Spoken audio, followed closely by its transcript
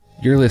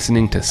You're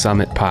listening to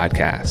Summit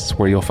Podcasts,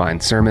 where you'll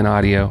find sermon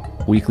audio,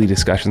 weekly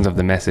discussions of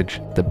the message,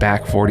 the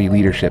Back 40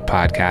 Leadership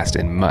Podcast,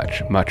 and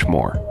much, much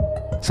more.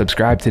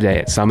 Subscribe today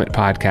at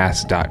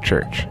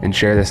summitpodcast.church and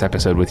share this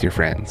episode with your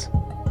friends.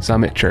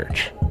 Summit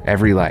Church,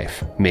 every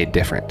life made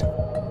different.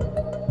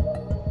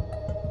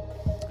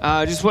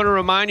 I just want to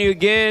remind you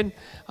again,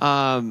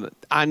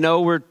 I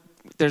know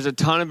there's a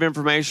ton of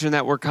information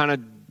that we're kind of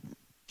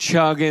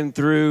chugging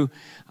through.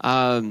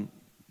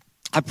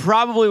 I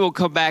probably will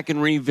come back and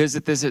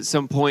revisit this at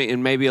some point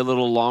in maybe a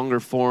little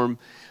longer form.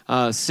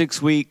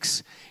 6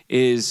 weeks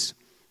is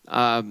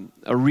a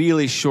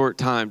really short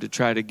time to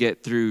try to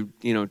get through,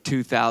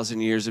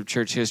 2,000 years of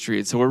church history.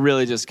 And so we're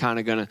really just kind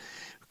of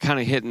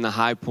hitting the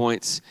high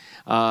points.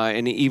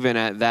 And even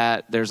at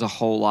that, there's a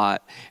whole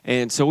lot.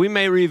 And so we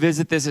may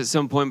revisit this at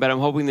some point, but I'm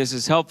hoping this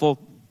is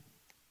helpful.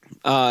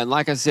 And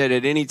like I said,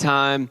 at any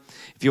time,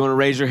 if you want to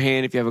raise your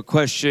hand, if you have a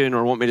question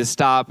or want me to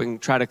stop and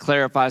try to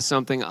clarify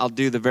something, I'll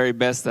do the very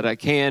best that I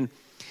can.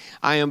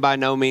 I am by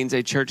no means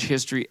a church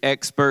history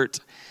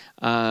expert,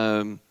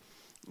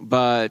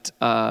 but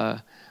I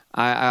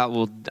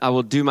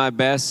will do my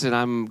best, and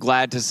I'm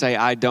glad to say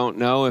I don't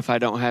know if I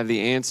don't have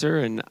the answer,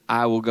 and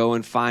I will go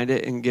and find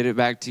it and get it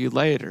back to you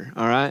later,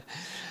 all right?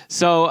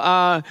 So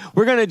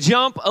we're going to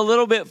jump a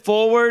little bit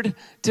forward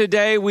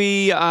today.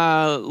 We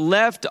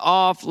left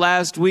off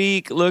last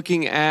week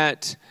looking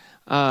at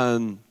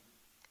some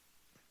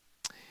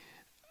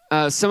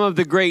of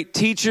the great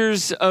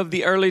teachers of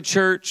the early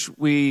church.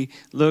 We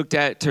looked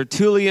at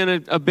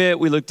Tertullian a bit.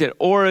 We looked at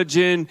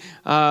Origen.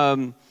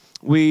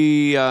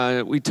 We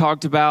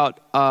talked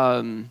about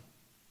Clement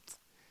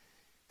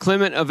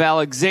of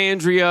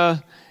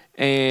Alexandria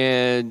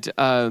and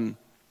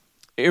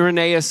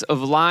Irenaeus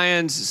of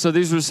Lyons. So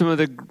these were some of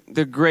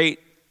the great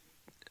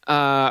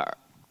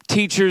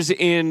teachers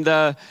in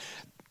the,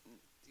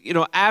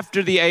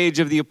 after the age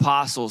of the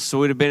apostles. So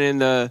it would have been in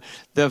the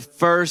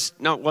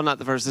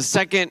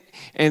second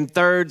and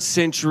third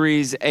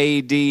centuries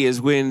AD is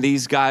when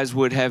these guys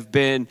would have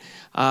been,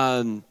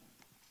 and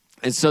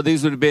so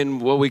these would have been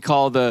what we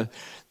call the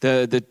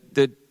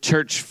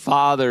church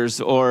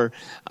fathers, or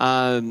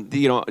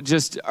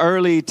just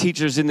early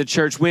teachers in the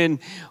church. When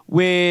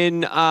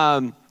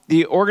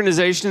the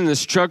organization and the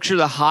structure,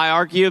 the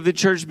hierarchy of the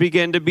church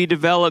began to be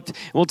developed.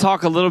 We'll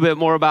talk a little bit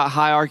more about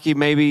hierarchy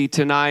maybe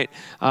tonight,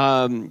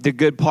 the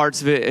good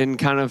parts of it and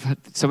kind of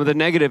some of the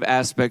negative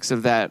aspects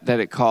of that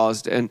it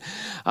caused. And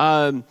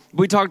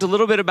we talked a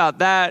little bit about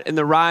that and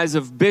the rise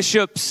of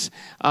bishops,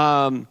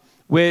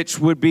 which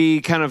would be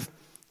kind of,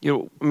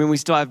 we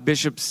still have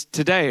bishops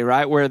today,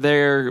 right? Where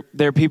they're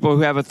people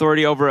who have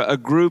authority over a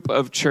group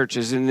of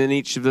churches, and then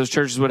each of those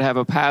churches would have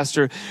a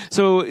pastor.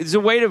 So it's a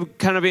way to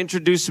kind of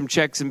introduce some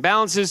checks and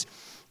balances.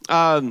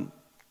 And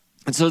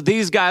so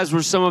these guys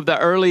were some of the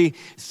early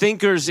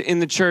thinkers in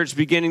the church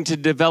beginning to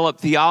develop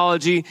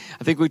theology.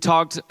 I think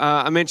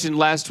I mentioned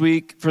last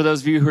week, for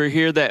those of you who are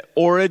here, that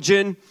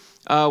Origen,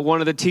 one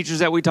of the teachers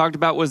that we talked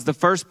about, was the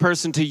first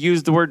person to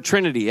use the word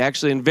Trinity. He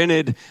actually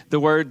invented the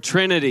word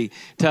Trinity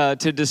to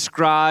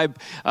describe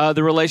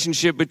the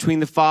relationship between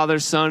the Father,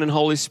 Son, and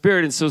Holy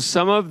Spirit. And so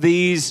some of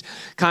these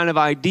kind of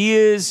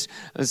ideas,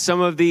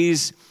 some of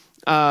these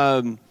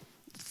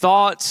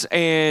thoughts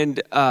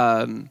and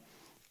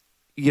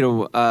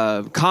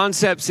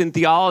concepts in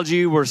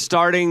theology were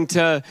starting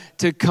to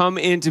come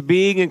into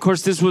being. And of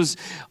course, this was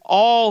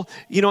all,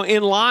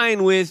 in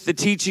line with the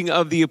teaching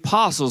of the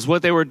apostles.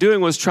 What they were doing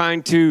was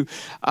trying to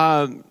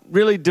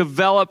really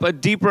develop a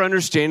deeper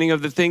understanding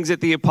of the things that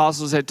the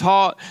apostles had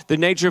taught, the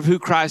nature of who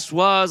Christ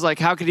was, like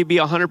how could he be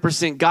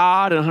 100%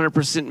 God and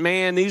 100%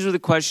 man? These were the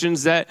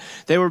questions that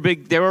they were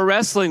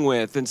wrestling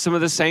with, and some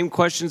of the same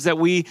questions that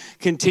we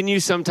continue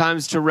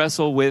sometimes to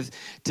wrestle with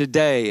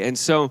today. And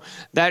so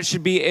that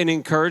should be an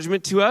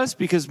encouragement to us,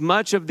 because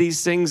much of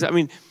these things,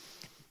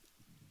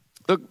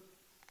 look,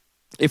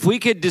 if we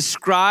could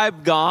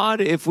describe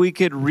God, if we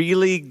could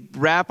really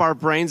wrap our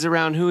brains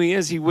around who he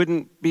is, he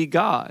wouldn't be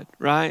God,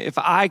 right? If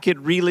I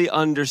could really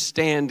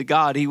understand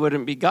God, he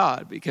wouldn't be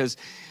God, because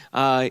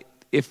because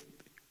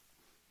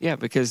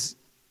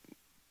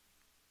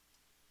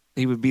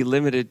he would be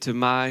limited to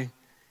my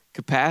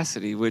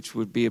capacity, which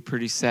would be a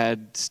pretty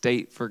sad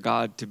state for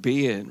God to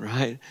be in,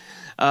 right?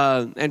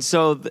 And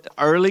so the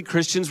early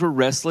Christians were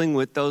wrestling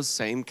with those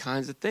same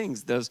kinds of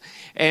things.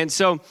 And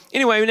so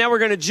anyway, now we're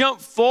going to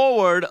jump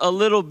forward a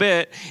little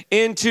bit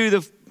into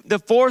the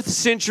 4th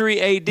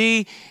century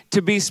AD,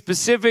 to be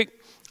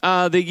specific,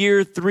 the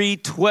year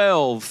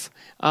 312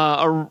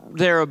 or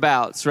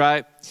thereabouts,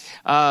 right?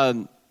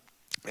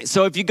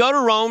 So if you go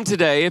to Rome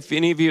today, if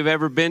any of you have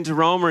ever been to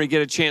Rome or you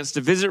get a chance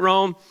to visit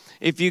Rome,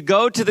 if you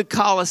go to the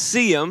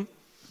Colosseum,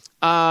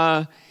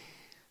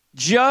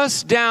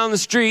 just down the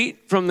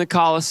street from the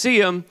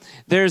Colosseum,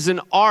 there's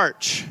an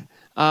arch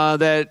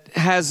that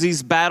has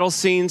these battle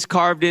scenes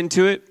carved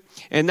into it,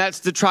 and that's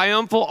the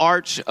Triumphal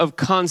Arch of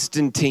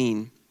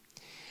Constantine.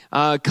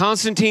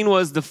 Constantine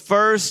was the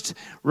first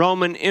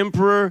Roman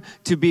emperor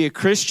to be a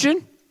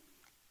Christian.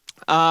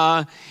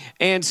 But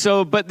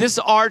this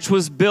arch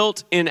was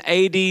built in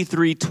AD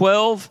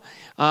 312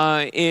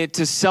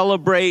 to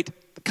celebrate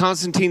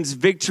Constantine's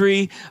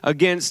victory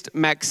against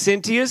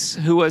Maxentius,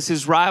 who was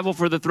his rival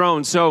for the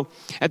throne. So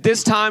at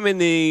this time in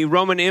the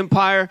Roman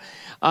Empire,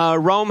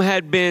 Rome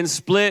had been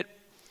split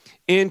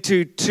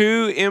into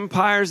two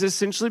empires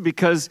essentially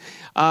because,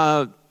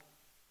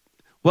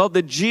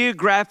 the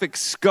geographic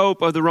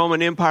scope of the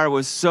Roman Empire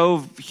was so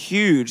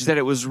huge that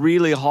it was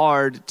really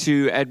hard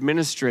to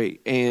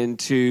administrate and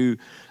to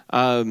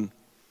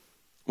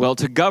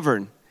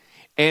govern.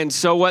 And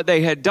so what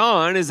they had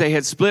done is they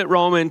had split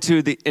Rome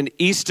into an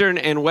Eastern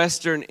and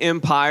Western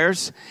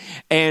empires.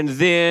 And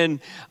then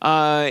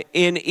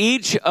in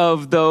each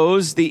of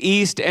those, the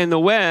East and the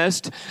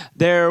West,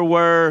 there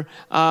was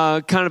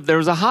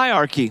a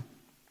hierarchy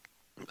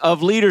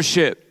of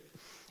leadership.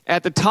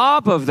 At the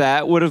top of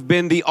that would have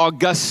been the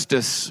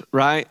Augustus,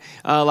 right?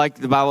 Like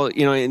the Bible,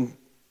 it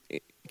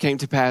came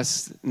to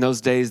pass in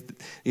those days,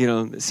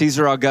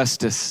 Caesar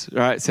Augustus,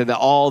 right, said that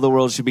all the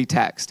world should be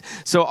taxed.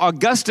 So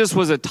Augustus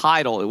was a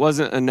title. It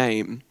wasn't a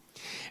name.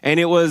 And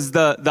it was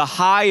the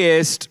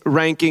highest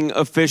ranking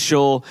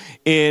official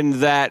in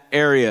that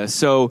area.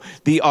 So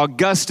the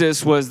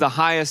Augustus was the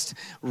highest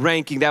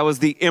ranking. That was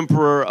the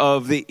emperor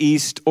of the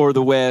East or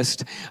the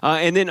West.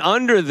 And then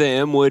under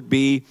them would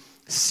be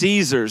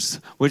Caesars,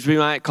 which we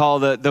might call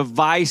the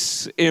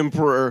vice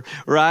emperor,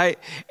 right?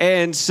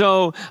 And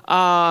so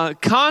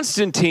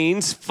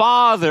Constantine's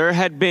father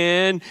had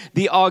been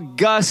the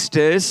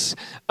Augustus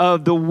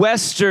of the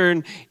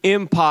Western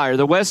Empire,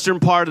 the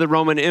western part of the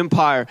Roman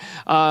Empire.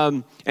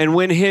 And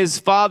when his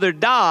father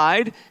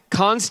died,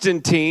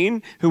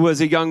 Constantine, who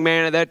was a young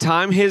man at that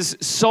time, his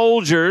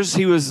soldiers,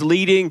 he was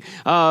leading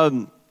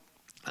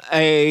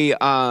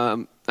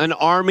an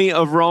army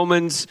of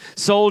Roman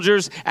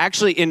soldiers.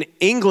 Actually, in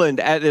England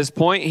at this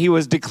point, he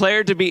was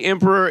declared to be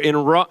emperor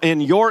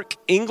in York,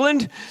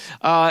 England.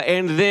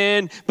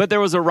 But there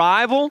was a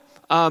rival,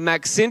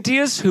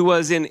 Maxentius, who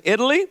was in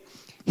Italy.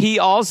 He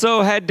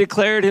also had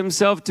declared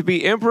himself to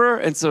be emperor,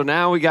 and so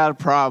now we got a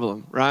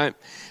problem, right?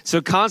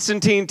 So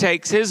Constantine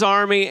takes his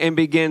army and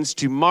begins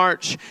to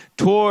march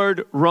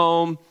toward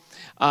Rome,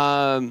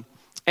 and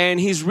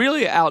he's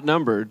really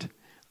outnumbered.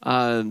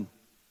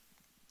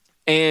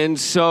 And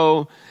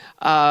so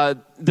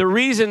the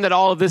reason that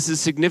all of this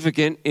is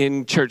significant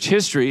in church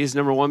history is,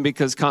 number one,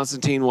 because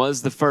Constantine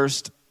was the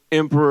first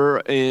emperor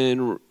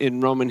in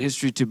Roman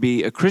history to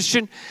be a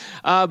Christian.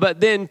 But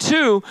then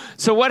two,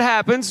 so what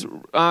happens?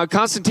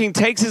 Constantine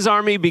takes his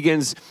army,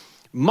 begins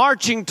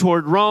marching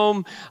toward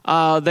Rome.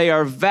 They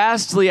are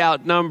vastly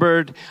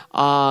outnumbered.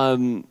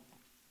 And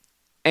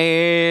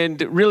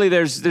really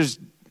there's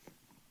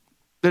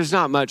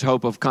not much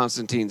hope of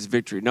Constantine's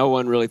victory. No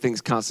one really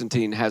thinks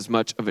Constantine has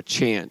much of a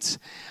chance.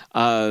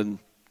 And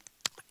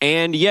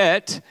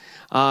yet,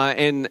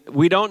 and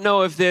we don't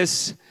know if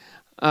this...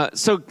 let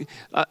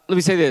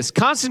me say this.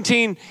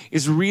 Constantine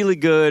is really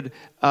good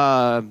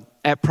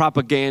at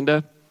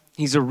propaganda.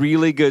 He's a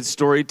really good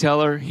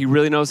storyteller. He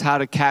really knows how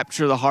to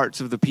capture the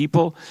hearts of the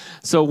people.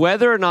 So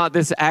whether or not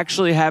this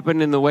actually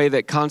happened in the way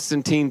that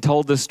Constantine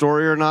told the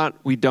story or not,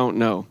 we don't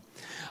know.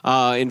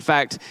 In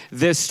fact,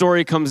 this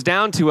story comes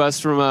down to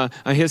us from a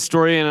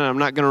historian, and I'm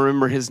not going to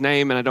remember his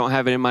name, and I don't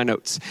have it in my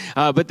notes.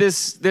 But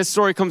this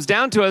story comes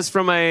down to us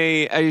from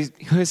a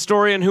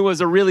historian who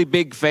was a really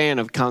big fan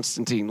of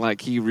Constantine.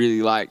 Like, he's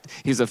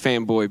a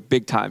fanboy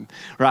big time,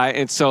 right?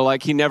 And so,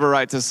 he never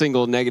writes a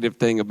single negative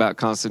thing about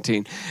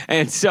Constantine.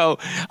 And so,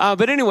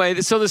 but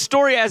anyway, so the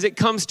story as it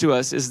comes to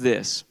us is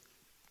this,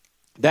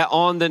 that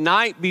on the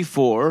night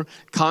before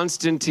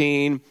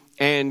Constantine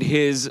and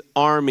his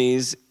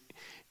armies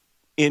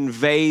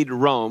invade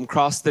Rome,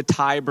 cross the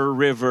Tiber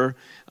River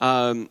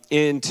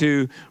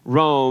into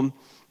Rome,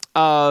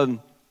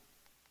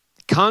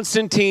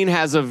 Constantine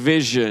has a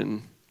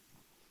vision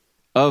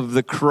of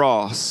the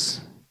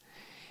cross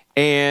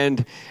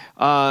and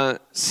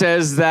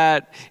says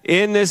that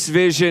in this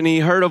vision he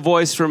heard a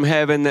voice from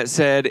heaven that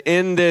said,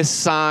 "In this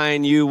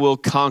sign you will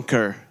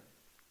conquer."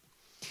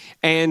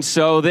 And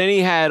so then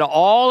he had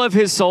all of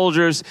his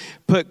soldiers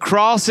put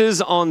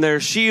crosses on their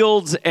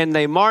shields, and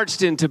they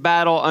marched into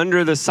battle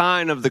under the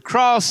sign of the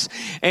cross,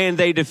 and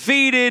they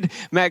defeated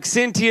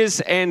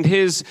Maxentius and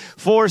his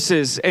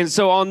forces. And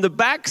so on the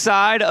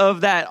backside of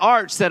that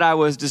arch that I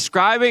was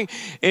describing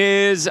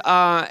is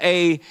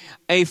a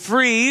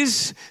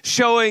frieze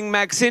showing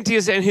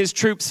Maxentius and his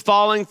troops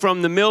falling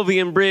from the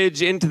Milvian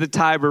Bridge into the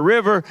Tiber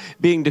River,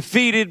 being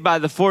defeated by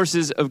the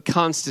forces of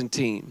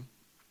Constantine.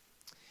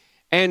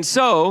 And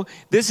so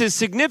this is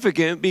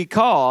significant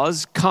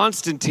because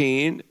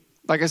Constantine,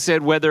 like I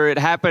said, whether it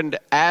happened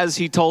as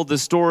he told the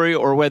story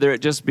or whether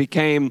it just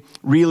became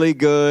really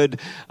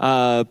good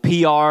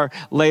PR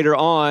later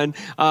on,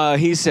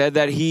 he said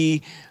that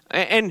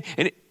and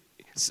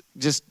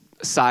just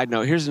a side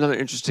note, here's another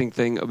interesting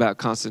thing about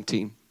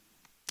Constantine.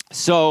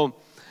 So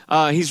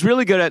he's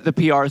really good at the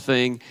PR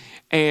thing,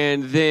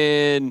 and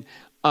then...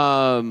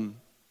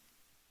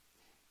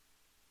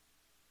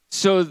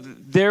 So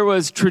there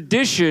was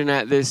tradition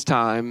at this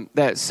time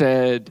that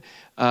said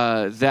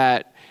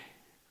that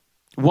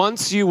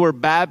once you were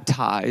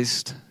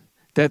baptized,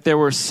 that there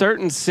were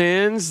certain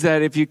sins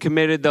that if you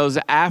committed those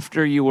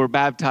after you were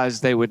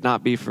baptized, they would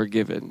not be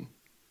forgiven.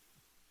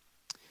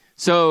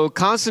 So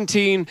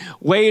Constantine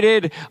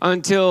waited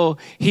until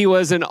he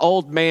was an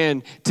old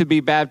man to be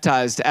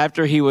baptized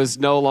after he was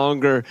no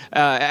longer,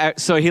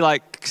 so he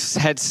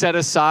had set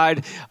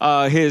aside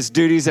his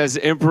duties as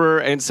emperor,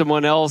 and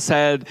someone else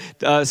had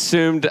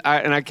assumed,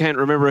 and I can't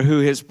remember who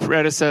his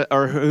predecessor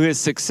or who his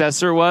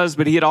successor was,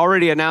 but he had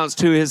already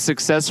announced who his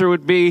successor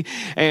would be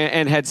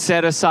and had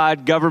set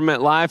aside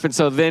government life. And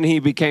so then he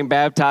became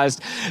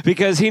baptized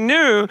because he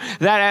knew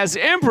that as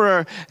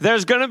emperor,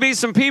 there's going to be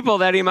some people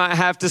that he might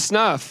have to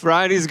snuff, right?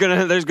 There's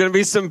going to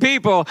be some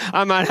people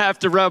I might have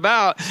to rub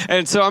out.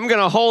 And so I'm going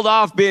to hold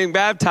off being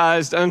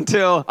baptized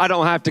until I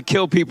don't have to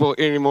kill people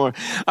anymore.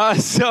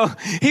 So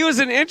he was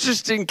an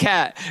interesting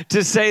cat,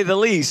 to say the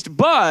least,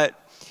 but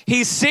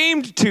he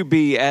seemed to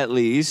be, at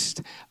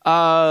least,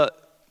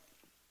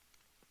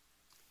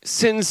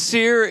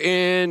 sincere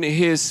in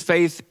his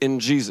faith in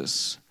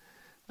Jesus.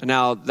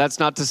 Now, that's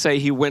not to say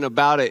he went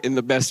about it in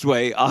the best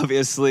way,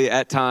 obviously,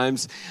 at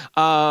times,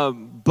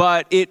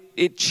 but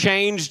it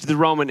changed the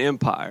Roman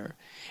Empire,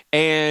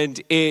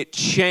 and it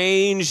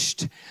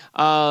changed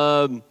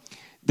the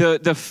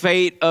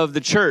fate of the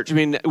church. I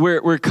mean,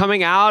 we're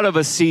coming out of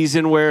a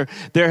season where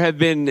there have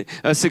been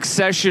a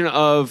succession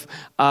of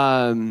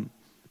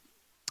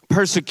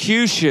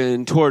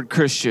persecution toward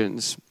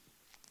Christians.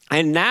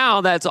 And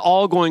now that's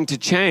all going to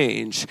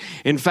change.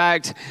 In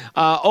fact,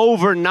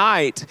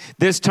 overnight,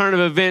 this turn of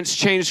events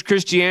changed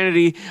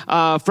Christianity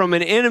from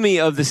an enemy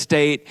of the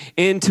state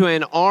into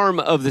an arm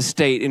of the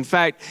state. In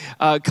fact,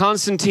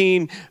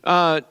 Constantine,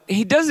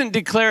 he doesn't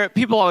declare it.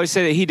 People always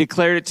say that he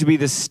declared it to be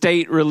the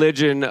state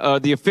religion,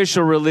 the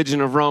official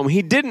religion of Rome.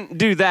 He didn't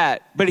do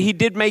that, but he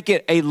did make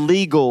it a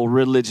legal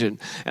religion.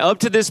 Up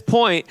to this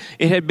point,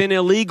 it had been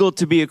illegal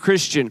to be a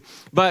Christian,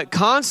 but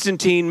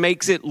Constantine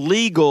makes it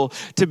legal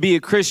to be a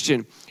Christian.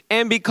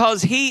 And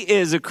because he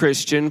is a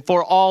Christian,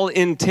 for all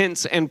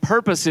intents and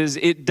purposes,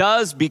 it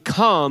does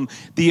become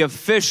the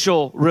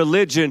official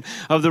religion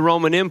of the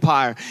Roman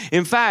Empire.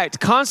 In fact,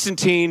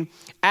 Constantine,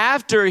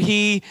 after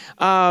he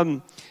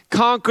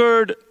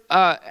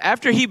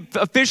after he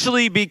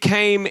officially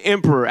became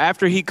emperor,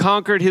 after he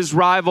conquered his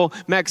rival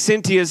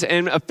Maxentius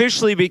and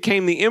officially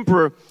became the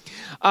emperor,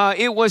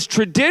 it was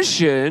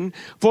tradition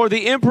for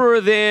the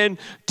emperor then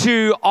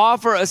to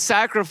offer a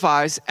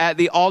sacrifice at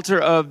the altar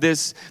of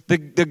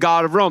the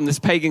god of Rome, this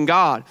pagan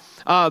god.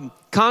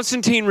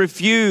 Constantine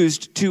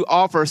refused to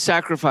offer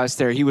sacrifice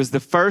there. He was the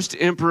first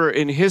emperor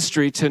in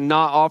history to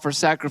not offer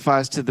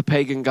sacrifice to the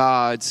pagan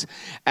gods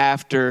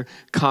after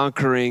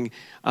conquering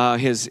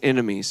his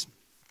enemies.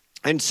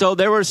 And so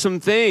there were some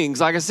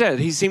things, like I said,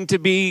 he seemed to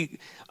be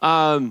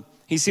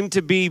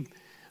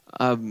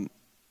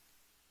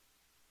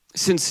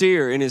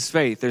sincere in his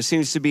faith. There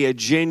seems to be a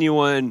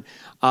genuine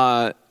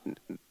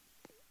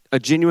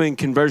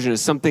conversion,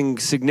 is something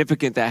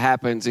significant that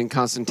happens in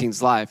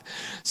Constantine's life.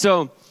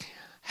 So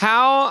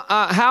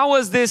how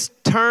was this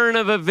turn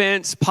of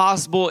events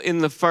possible in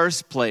the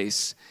first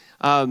place?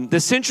 The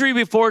century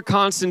before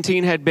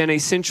Constantine had been a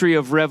century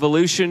of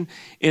revolution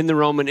in the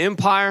Roman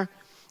Empire.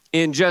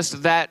 In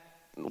just that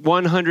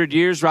 100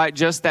 years, right?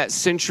 Just that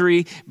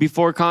century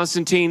before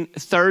Constantine,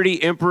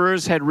 30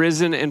 emperors had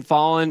risen and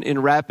fallen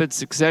in rapid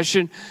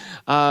succession.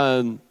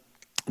 The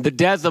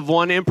death of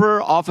one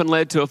emperor often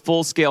led to a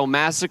full-scale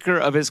massacre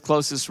of his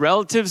closest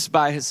relatives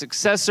by his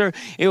successor.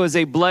 It was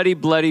a bloody,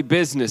 bloody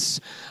business.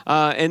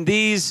 And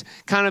these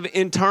kind of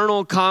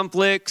internal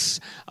conflicts,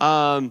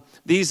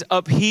 these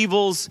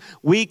upheavals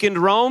weakened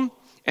Rome.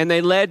 And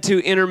they led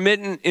to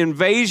intermittent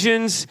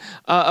invasions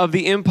of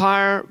the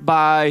empire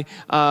by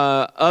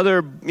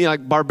other,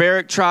 like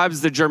barbaric tribes,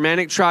 the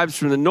Germanic tribes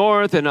from the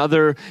north, and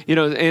other,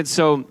 and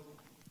so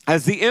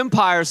as the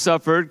empire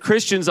suffered,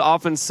 Christians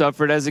often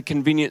suffered as a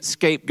convenient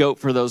scapegoat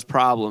for those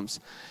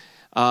problems.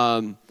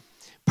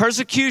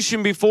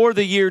 Persecution before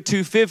the year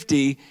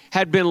 250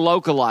 had been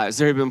localized.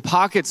 There had been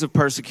pockets of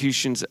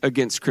persecutions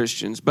against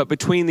Christians, but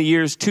between the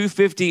years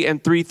 250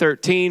 and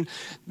 313,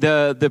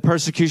 the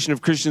persecution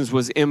of Christians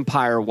was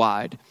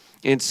empire-wide.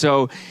 And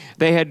so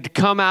they had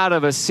come out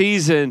of a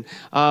season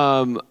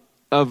of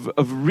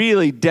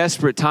really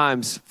desperate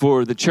times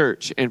for the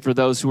church and for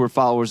those who were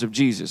followers of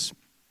Jesus.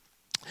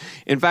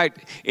 In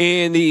fact,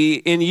 in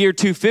the year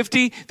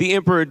 250, the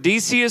Emperor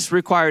Decius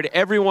required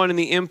everyone in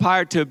the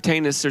empire to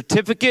obtain a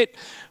certificate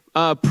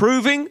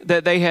proving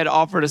that they had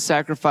offered a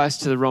sacrifice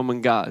to the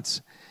Roman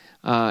gods.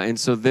 And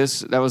so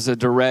that was a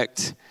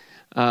direct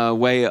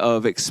way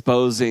of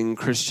exposing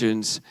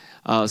Christians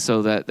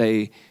so that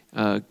they,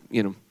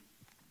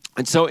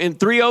 And so in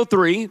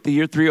 303, the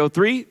year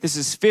 303, this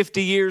is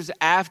 50 years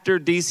after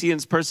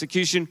Decian's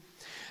persecution,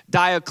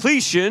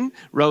 Diocletian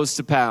rose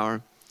to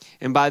power.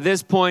 And by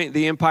this point,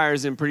 the empire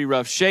is in pretty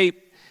rough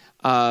shape.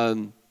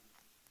 Diocletian,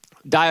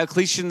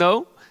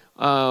 though,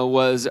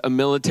 was a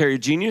military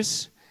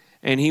genius,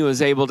 and he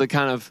was able to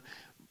kind of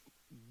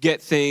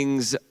get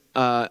things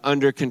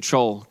under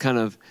control, kind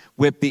of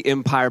whipped the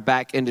empire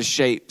back into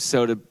shape,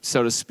 so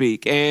to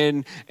speak,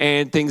 and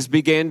things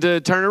began to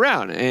turn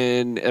around,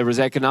 and there was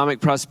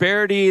economic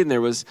prosperity, and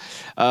there was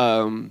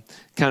kind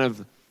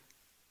of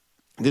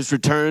this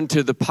return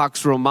to the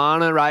Pax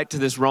Romana, right, to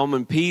this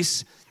Roman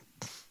peace.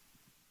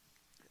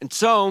 And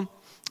so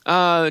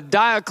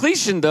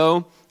Diocletian,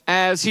 though,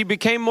 as he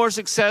became more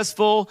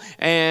successful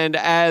and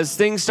as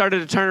things started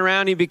to turn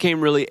around, he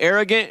became really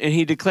arrogant, and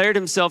he declared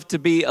himself to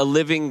be a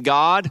living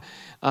God.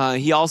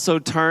 He also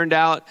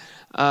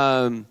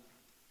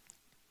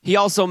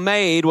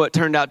made what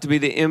turned out to be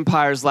the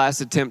empire's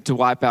last attempt to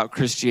wipe out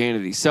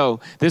Christianity.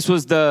 So this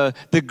was the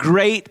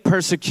Great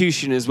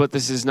Persecution is what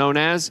this is known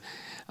as.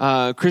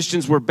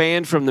 Christians were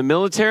banned from the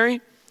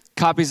military.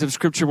 Copies of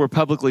Scripture were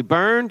publicly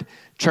burned.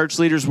 Church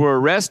leaders were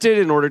arrested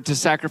in order to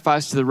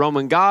sacrifice to the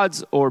Roman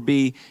gods or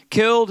be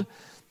killed.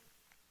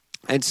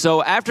 And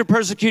so after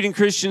persecuting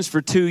Christians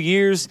for 2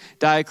 years,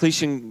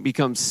 Diocletian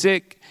becomes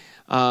sick.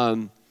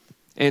 And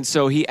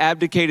so he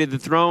abdicated the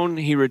throne.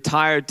 He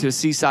retired to a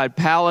seaside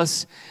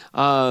palace,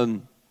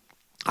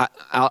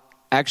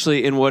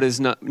 actually in what is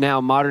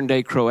now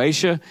modern-day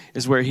Croatia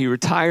is where he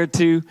retired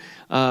to.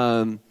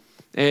 And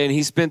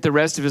he spent the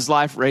rest of his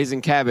life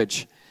raising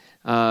cabbage.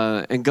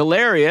 And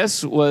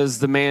Galerius was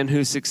the man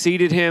who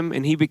succeeded him,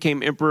 and he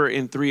became emperor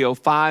in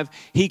 305.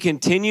 He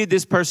continued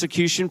this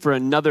persecution for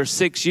another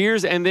 6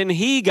 years, and then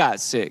he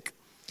got sick.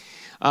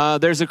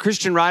 There's a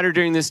Christian writer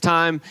during this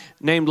time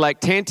named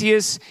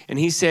Lactantius, and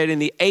he said in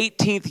the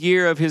 18th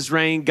year of his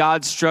reign,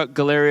 God struck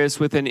Galerius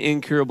with an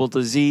incurable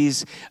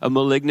disease. A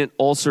malignant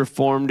ulcer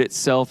formed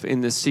itself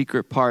in the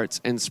secret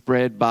parts and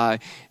spread by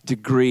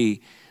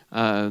degree.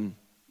 So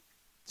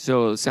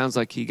it sounds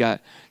like he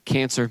got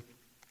cancer.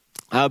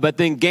 But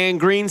then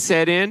gangrene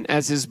set in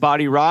as his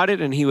body rotted,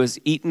 and he was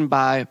eaten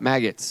by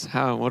maggots.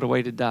 What a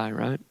way to die,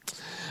 right?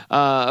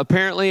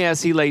 Apparently,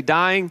 as he lay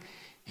dying,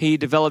 he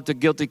developed a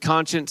guilty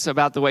conscience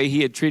about the way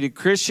he had treated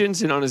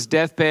Christians, and on his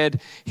deathbed,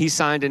 he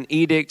signed an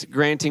edict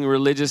granting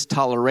religious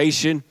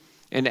toleration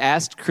and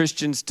asked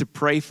Christians to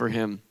pray for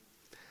him.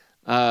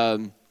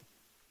 The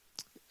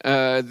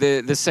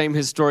same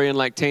historian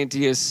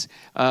Lactantius,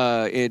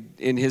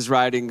 in his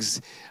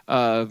writings,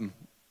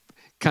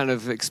 kind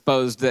of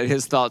exposed that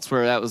his thoughts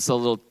were that was a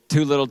little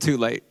too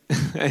late.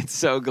 And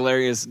so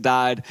Galerius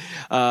died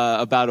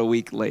about a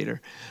week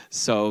later.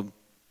 So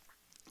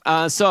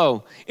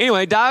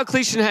anyway,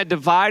 Diocletian had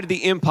divided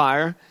the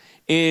empire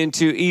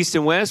into east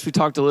and west. We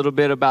talked a little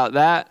bit about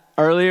that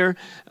earlier.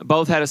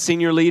 Both had a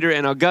senior leader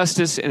in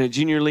Augustus and a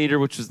junior leader,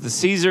 which was the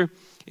Caesar.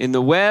 In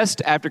the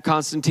west, after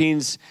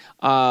Constantine's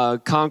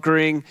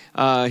conquering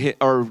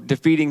or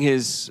defeating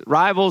his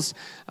rivals,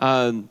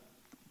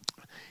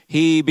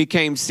 he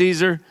became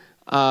Caesar.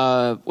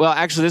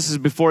 Actually, this is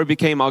before he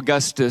became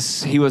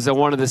Augustus. He was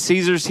one of the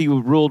Caesars. He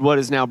ruled what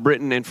is now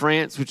Britain and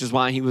France, which is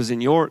why he was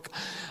in York.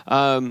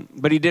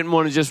 But he didn't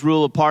want to just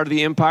rule a part of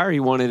the empire. He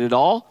wanted it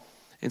all.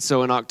 And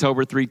so in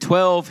October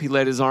 312, he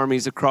led his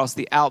armies across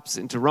the Alps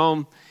into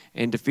Rome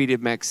and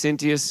defeated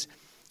Maxentius.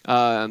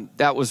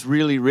 That was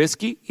really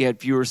risky. He had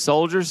fewer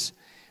soldiers.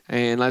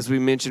 And as we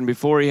mentioned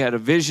before, he had a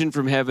vision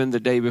from heaven the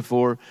day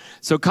before.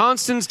 So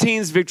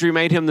Constantine's victory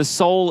made him the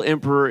sole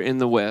emperor in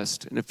the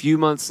West. And a few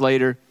months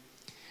later,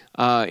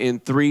 in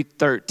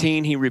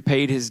 313, he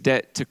repaid his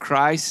debt to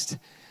Christ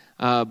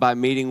by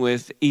meeting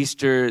with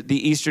the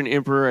Eastern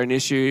emperor and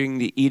issuing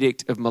the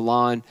Edict of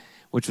Milan,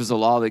 which was a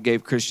law that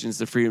gave Christians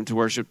the freedom to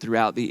worship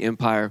throughout the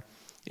empire.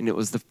 And it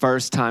was the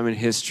first time in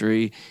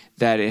history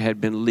that it had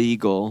been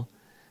legal,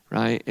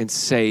 right, and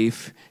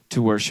safe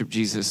to worship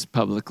Jesus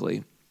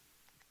publicly.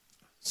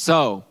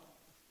 So,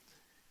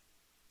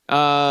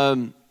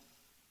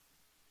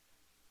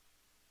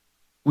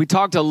 we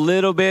talked a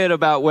little bit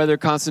about whether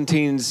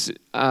Constantine's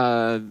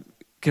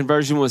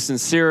conversion was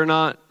sincere or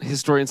not.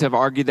 Historians have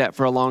argued that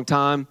for a long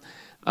time.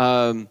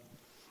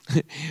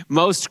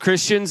 Most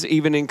Christians,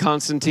 even in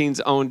Constantine's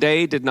own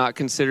day, did not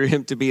consider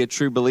him to be a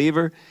true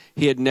believer.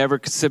 He had never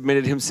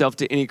submitted himself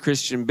to any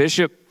Christian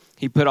bishop.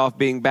 He put off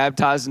being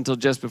baptized until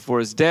just before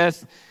his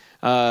death.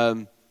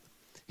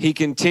 He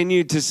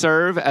continued to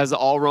serve, as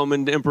all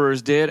Roman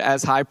emperors did,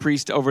 as high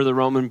priest over the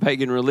Roman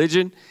pagan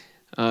religion.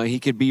 He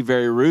could be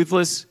very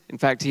ruthless. In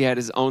fact, he had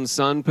his own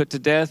son put to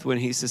death when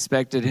he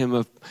suspected him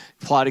of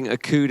plotting a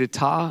coup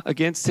d'etat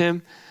against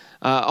him.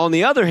 On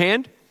the other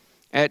hand,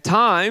 at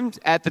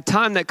the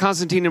time that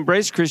Constantine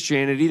embraced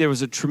Christianity, there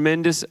was not a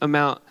tremendous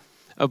amount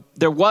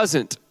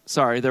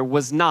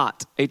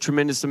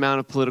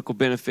of political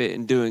benefit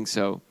in doing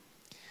so.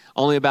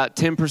 Only about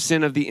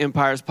 10% of the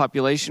empire's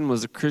population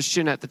was a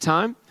Christian at the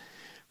time.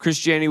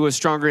 Christianity was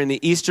stronger in the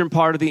eastern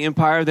part of the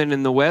empire than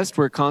in the west,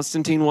 where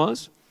Constantine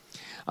was.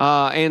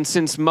 And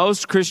since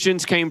most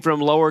Christians came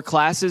from lower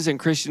classes and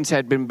Christians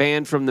had been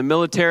banned from the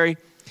military,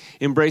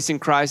 embracing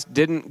Christ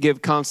didn't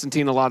give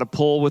Constantine a lot of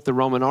pull with the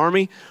Roman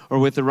army or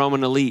with the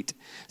Roman elite.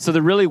 So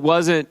there really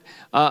wasn't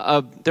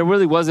a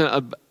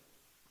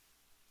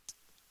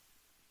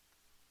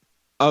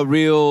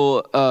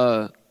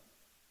real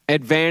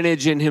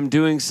advantage in him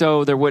doing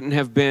so. There wouldn't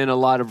have been a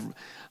lot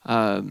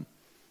of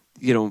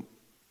and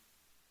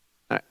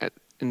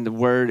the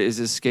word is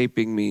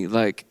escaping me,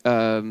 like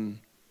when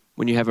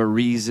you have a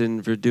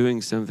reason for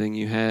doing something,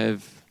 you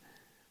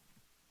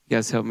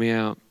guys help me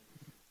out.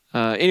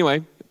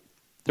 Anyway,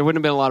 there wouldn't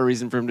have been a lot of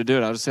reason for him to do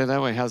it. I'll just say it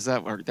that way. How's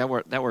that work? That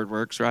word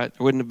works, right?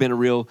 There wouldn't have been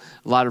a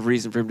lot of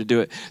reason for him to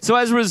do it. So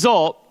as a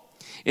result,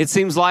 it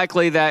seems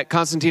likely that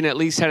Constantine at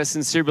least had a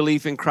sincere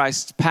belief in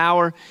Christ's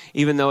power,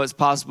 even though it's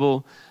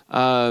possible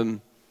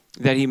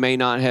that he may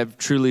not have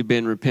truly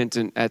been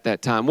repentant at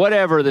that time.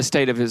 Whatever the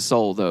state of his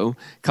soul, though,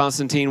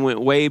 Constantine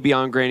went way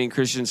beyond granting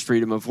Christians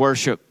freedom of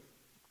worship.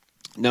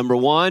 Number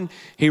one,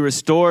 he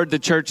restored the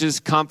church's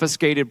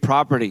confiscated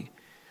property,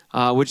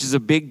 which is a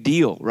big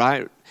deal,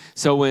 right?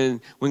 So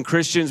when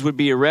Christians would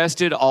be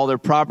arrested, all their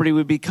property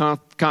would be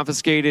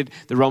confiscated.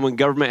 The Roman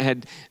government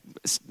had,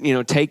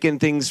 taken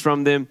things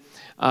from them,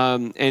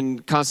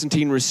 and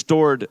Constantine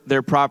restored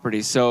their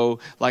property. So,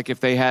 like if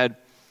they had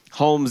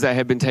homes that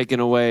had been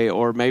taken away,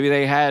 or maybe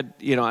they had,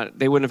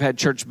 they wouldn't have had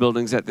church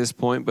buildings at this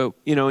point, but,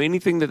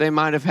 anything that they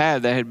might have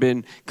had that had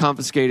been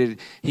confiscated,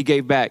 he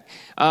gave back.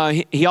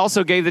 He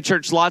also gave the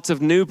church lots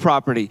of new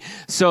property.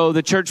 So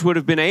the church would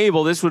have been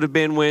this would have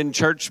been when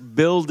church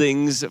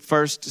buildings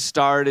first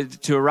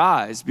started to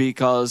arise,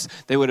 because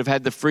they would have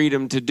had the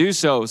freedom to do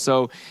so.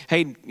 So,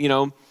 hey,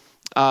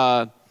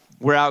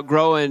 we're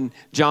outgrowing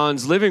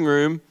John's living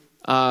room.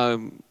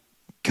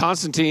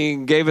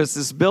 Constantine gave us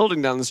this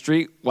building down the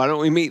street. Why don't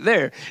we meet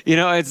there?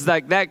 It's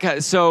like that kind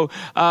of, so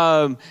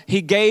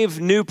he gave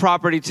new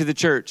property to the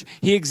church.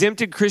 He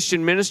exempted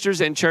Christian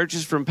ministers and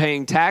churches from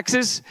paying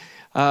taxes.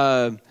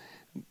 That's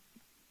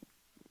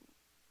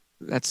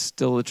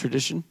still a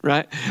tradition,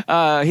 right?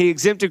 He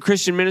exempted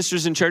Christian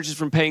ministers and churches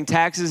from paying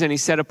taxes, and he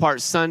set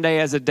apart Sunday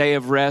as a day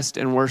of rest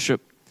and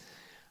worship.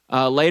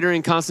 Later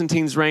in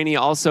Constantine's reign, he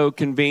also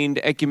convened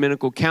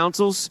ecumenical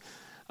councils.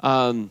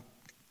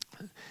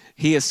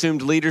 He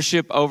assumed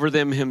leadership over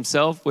them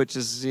himself, which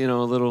is, a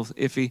little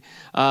iffy.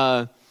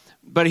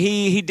 But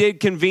he did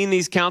convene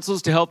these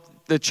councils to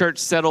help the church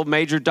settle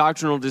major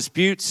doctrinal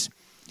disputes.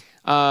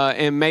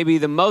 And maybe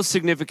the most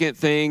significant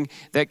thing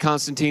that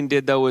Constantine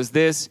did, though, was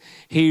this.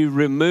 He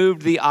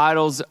removed the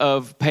idols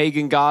of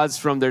pagan gods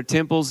from their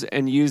temples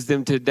and used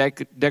them to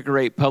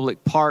decorate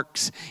public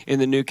parks in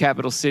the new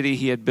capital city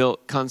he had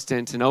built,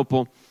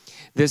 Constantinople.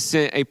 This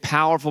sent a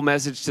powerful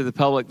message to the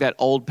public that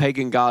old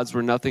pagan gods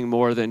were nothing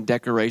more than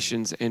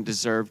decorations and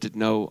deserved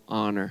no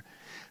honor.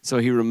 So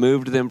he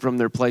removed them from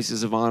their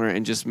places of honor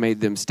and just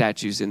made them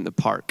statues in the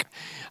park.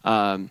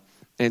 And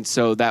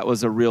so that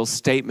was a real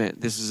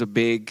statement. This is a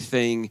big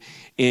thing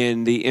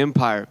in the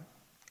empire.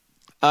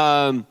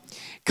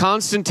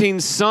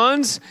 Constantine's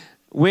sons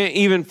went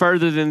even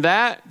further than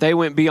that. They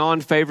went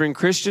beyond favoring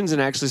Christians and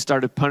actually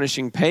started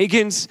punishing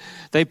pagans.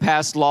 They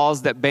passed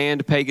laws that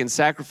banned pagan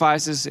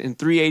sacrifices. In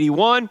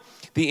 381,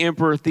 the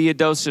Emperor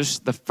Theodosius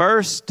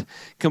I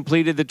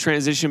completed the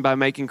transition by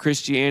making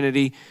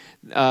Christianity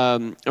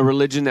a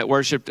religion that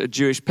worshipped a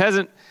Jewish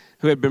peasant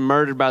who had been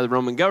murdered by the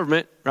Roman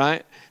government,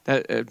 right?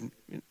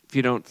 If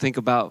you don't think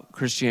about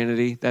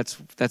Christianity, that's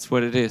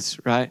what it is,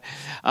 right?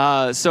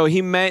 So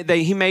he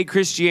made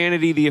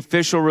Christianity the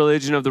official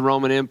religion of the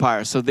Roman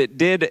Empire. So that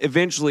did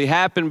eventually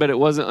happen, but it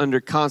wasn't under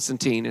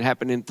Constantine. It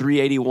happened in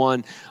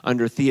 381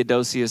 under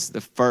Theodosius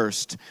I.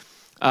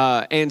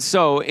 And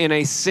so in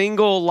a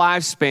single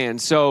lifespan,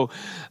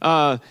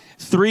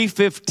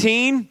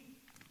 315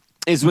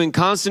 is when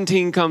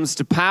Constantine comes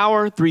to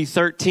power,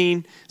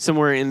 313,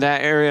 somewhere in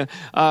that area.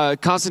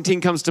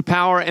 Constantine comes to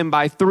power, and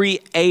by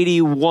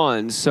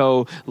 381,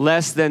 so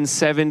less than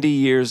 70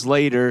 years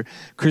later,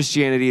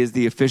 Christianity is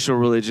the official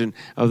religion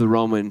of the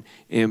Roman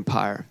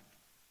Empire.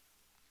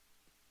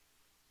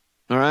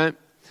 All right?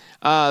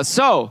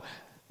 So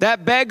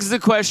that begs the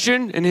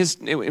question,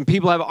 and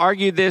people have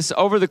argued this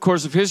over the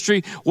course of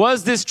history,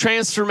 was this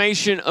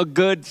transformation a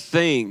good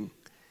thing?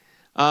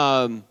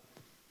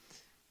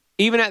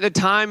 Even at the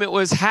time it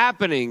was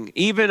happening,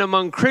 even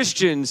among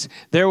Christians,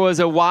 there was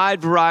a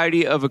wide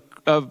variety of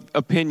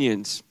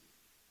opinions.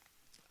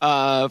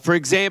 For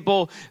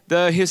example,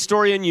 the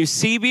historian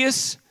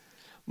Eusebius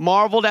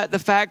marveled at the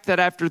fact that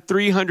after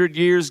 300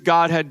 years,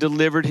 God had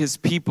delivered his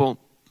people.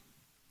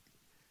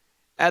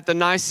 At the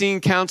Nicene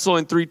Council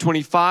in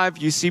 325,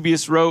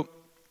 Eusebius wrote,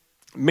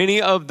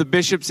 "Many of the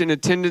bishops in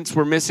attendance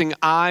were missing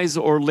eyes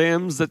or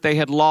limbs that they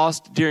had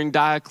lost during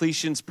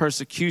Diocletian's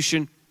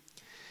persecution.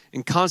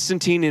 And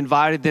Constantine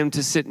invited them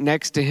to sit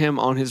next to him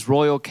on his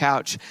royal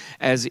couch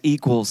as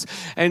equals."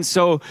 And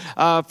so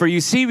for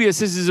Eusebius,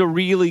 this is a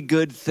really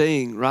good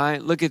thing,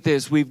 right? Look at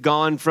this. We've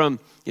gone from,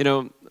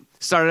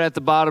 started at the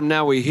bottom,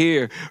 now we're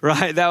here,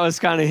 right? That was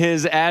kind of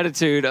his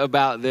attitude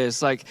about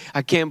this. Like,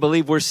 I can't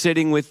believe we're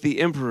sitting with the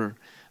emperor.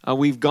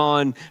 We've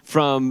gone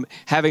from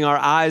having our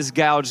eyes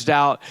gouged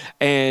out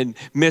and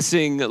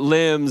missing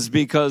limbs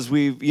because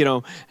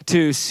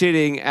to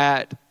sitting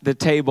at the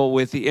table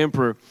with the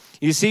emperor.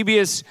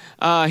 Eusebius,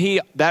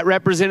 that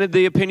represented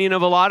the opinion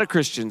of a lot of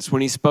Christians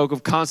when he spoke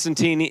of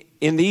Constantine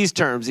in these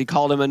terms. He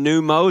called him a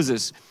new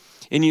Moses.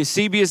 In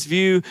Eusebius'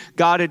 view,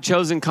 God had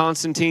chosen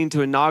Constantine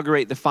to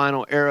inaugurate the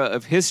final era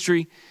of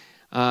history.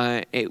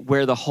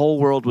 where the whole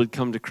world would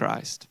come to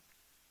Christ.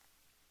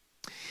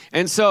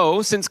 And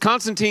so, since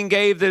Constantine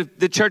gave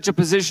the church a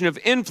position of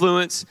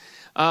influence,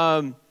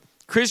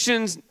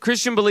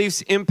 Christian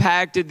beliefs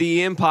impacted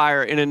the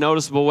empire in a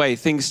noticeable way.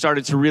 Things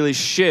started to really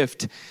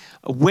shift.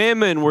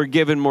 Women were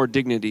given more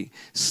dignity.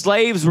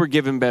 Slaves were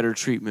given better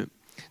treatment.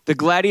 The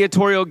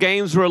gladiatorial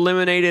games were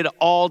eliminated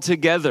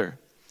altogether.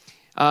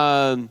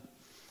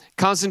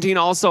 Constantine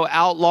also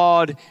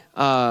outlawed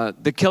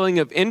the killing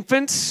of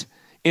infants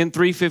in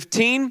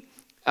 315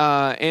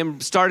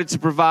 and started to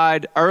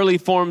provide early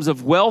forms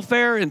of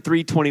welfare in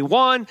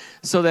 321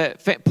 so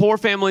that poor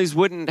families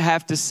wouldn't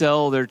have to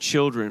sell their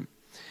children.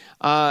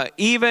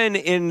 Even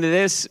in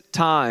this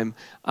time,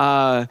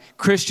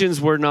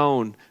 Christians were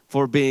known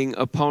for being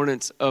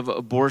opponents of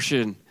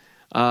abortion.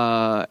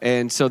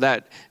 And so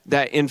that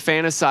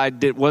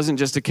infanticide wasn't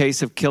just a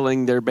case of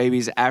killing their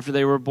babies after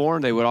they were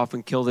born. They would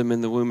often kill them in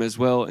the womb as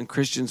well. And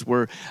Christians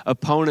were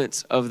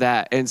opponents of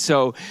that. And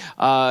so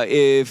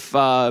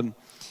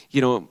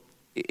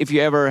if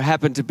you ever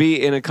happen to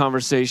be in a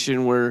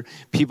conversation where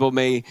people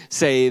may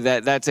say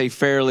that that's a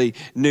fairly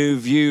new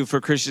view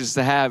for Christians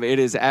to have, it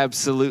is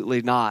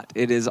absolutely not.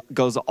 It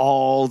goes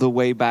all the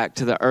way back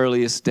to the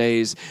earliest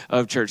days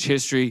of church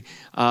history,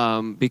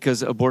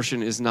 because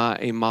abortion is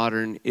not a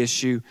modern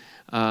issue,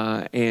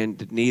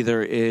 and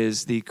neither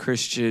is the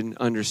Christian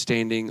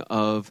understanding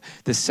of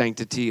the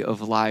sanctity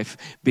of life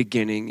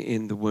beginning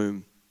in the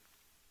womb.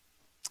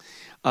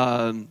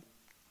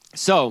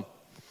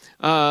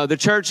 The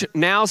church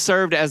now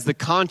served as the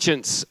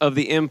conscience of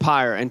the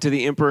empire and to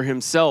the emperor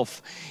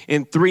himself.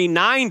 In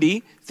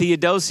 390,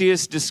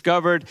 Theodosius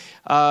discovered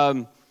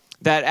that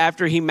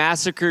after he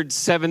massacred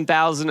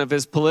 7,000 of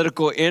his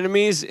political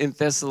enemies in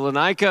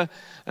Thessalonica,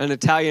 an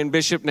Italian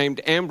bishop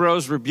named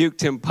Ambrose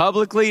rebuked him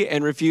publicly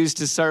and refused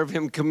to serve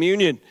him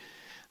communion.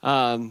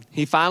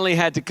 He finally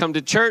had to come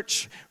to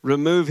church,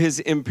 remove his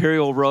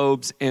imperial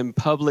robes, and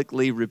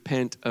publicly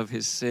repent of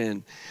his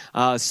sin.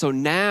 So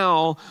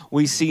now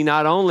we see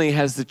not only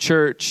has the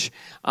church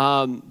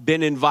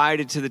been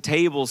invited to the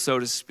table, so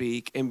to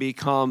speak, and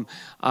become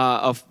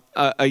a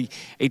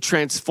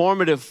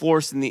transformative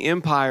force in the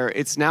empire,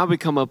 it's now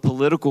become a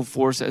political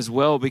force as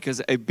well,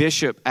 because a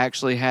bishop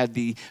actually had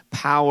the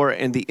power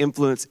and the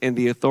influence and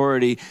the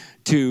authority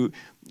to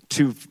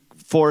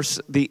force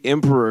the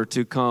emperor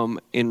to come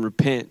and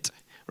repent,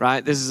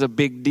 right? This is a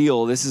big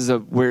deal. This is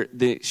where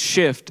the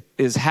shift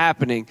is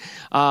happening.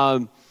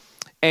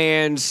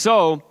 And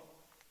so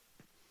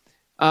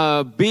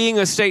being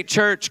a state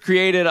church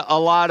created a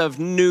lot of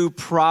new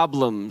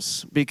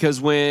problems,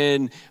 because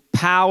when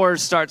power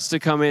starts to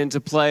come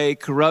into play,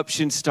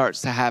 corruption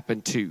starts to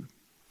happen too.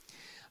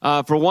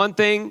 For one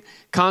thing,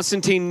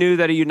 Constantine knew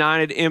that a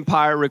united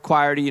empire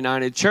required a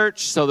united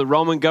church, so the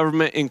Roman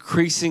government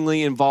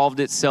increasingly involved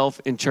itself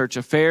in church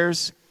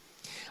affairs.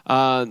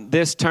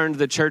 This turned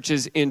the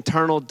church's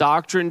internal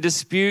doctrine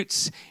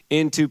disputes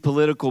into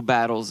political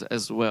battles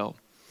as well.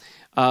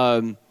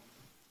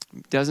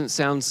 Doesn't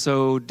sound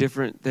so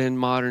different than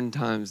modern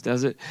times,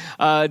 does it?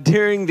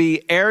 During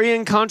the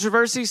Arian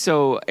controversy,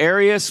 so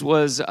Arius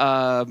was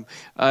a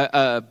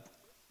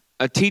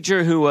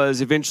teacher who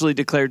was eventually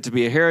declared to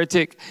be a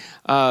heretic.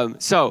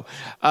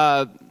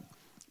 The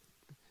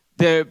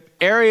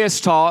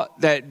Arius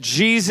taught that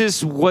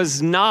Jesus was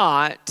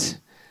not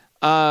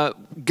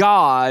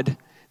God,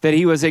 that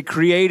he was a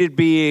created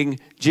being,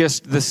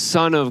 just the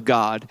Son of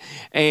God.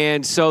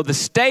 And so the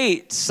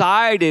state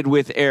sided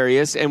with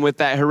Arius and with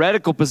that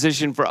heretical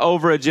position for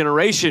over a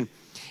generation.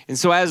 And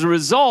so as a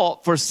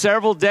result, for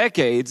several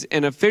decades,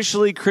 an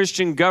officially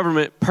Christian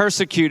government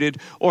persecuted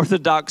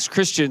Orthodox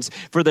Christians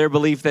for their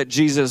belief that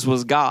Jesus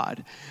was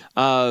God.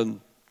 And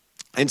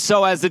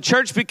so as the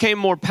church became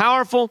more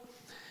powerful,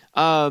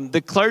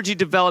 the clergy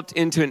developed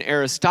into an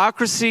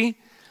aristocracy.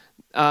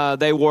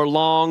 They wore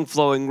long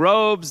flowing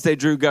robes. They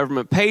drew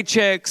government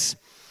paychecks.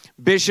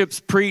 Bishops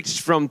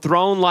preached from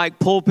throne-like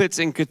pulpits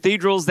in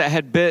cathedrals that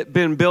had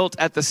been built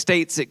at the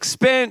state's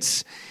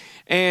expense.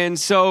 And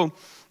so,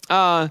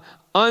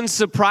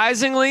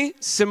 unsurprisingly,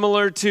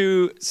 similar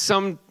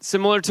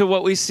to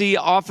what we see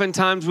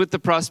oftentimes with the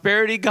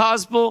prosperity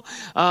gospel,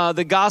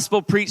 the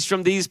gospel preached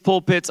from these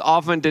pulpits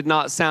often did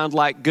not sound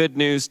like good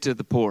news to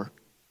the poor.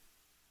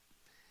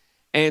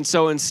 And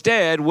so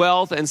instead,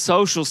 wealth and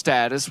social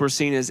status were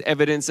seen as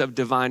evidence of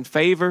divine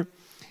favor,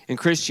 and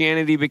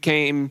Christianity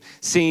became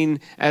seen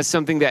as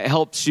something that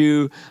helps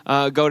you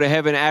go to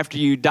heaven after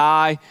you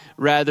die,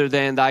 rather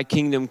than thy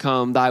kingdom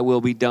come, thy will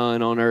be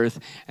done on earth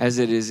as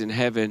it is in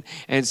heaven.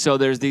 And so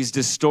there's these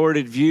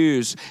distorted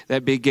views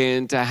that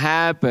begin to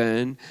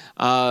happen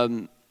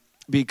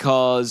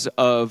because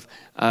of,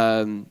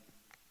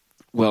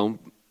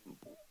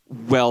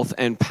 wealth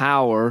and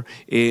power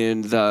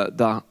in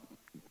the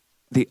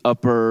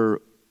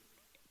upper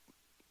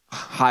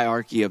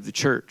hierarchy of the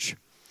church.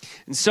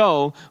 And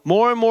so,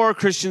 more and more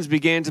Christians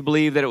began to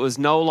believe that it was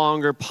no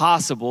longer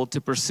possible to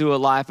pursue a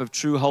life of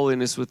true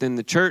holiness within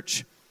the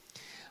church.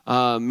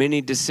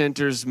 Many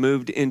dissenters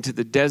moved into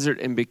the desert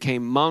and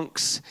became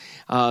monks.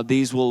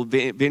 These will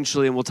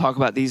eventually, and we'll talk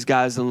about these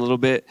guys in a little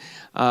bit,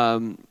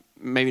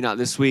 maybe not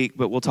this week,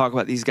 but we'll talk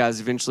about these guys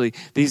eventually.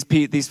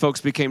 These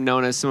folks became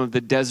known as some of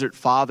the desert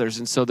fathers,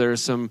 and so there are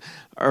some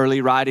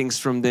early writings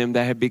from them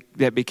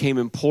that became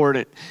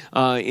important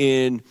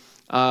in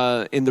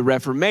the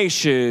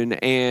Reformation,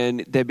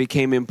 and that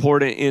became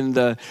important in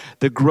the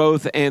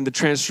growth and the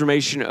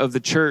transformation of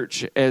the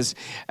church as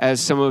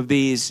some of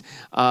these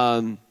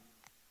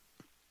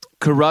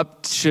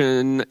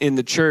corruption in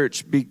the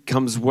church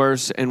becomes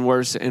worse and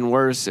worse and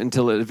worse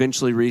until it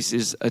eventually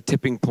reaches a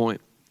tipping point.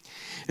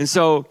 And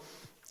so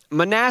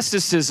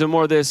monasticism,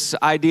 or this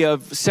idea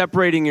of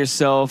separating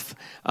yourself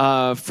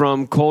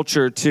from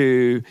culture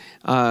to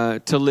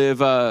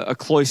live a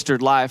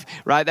cloistered life,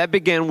 right? That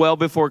began well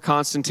before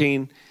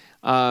Constantine,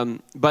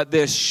 but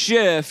this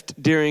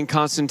shift during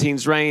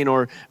Constantine's reign,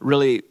 or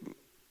really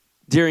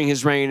during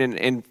his reign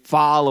and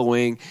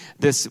following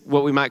this,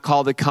 what we might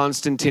call the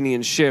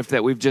Constantinian shift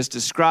that we've just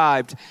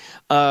described,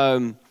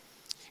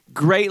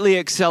 greatly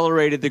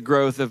accelerated the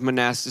growth of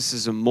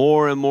monasticism.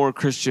 More and more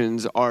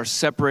Christians are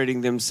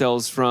separating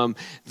themselves from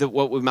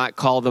what we might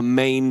call the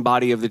main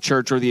body of the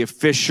church, or the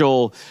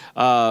official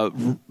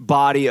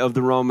body of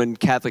the Roman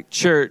Catholic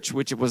Church,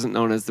 which it wasn't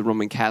known as the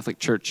Roman Catholic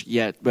Church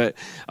yet, but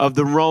of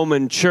the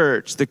Roman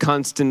Church, the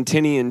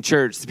Constantinian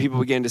Church. The people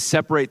began to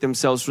separate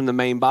themselves from the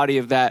main body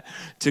of that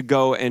to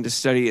go and to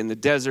study in the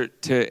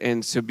desert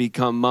and to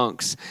become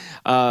monks.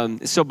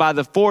 So by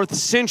the 4th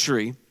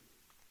century,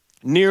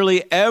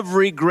 nearly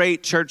every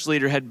great church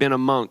leader had been a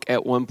monk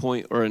at one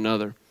point or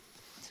another,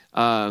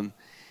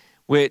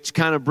 which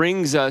kind of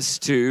brings us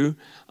to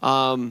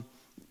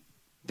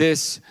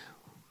this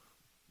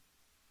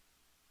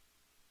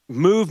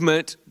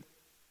movement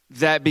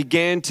that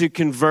began to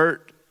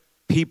convert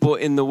people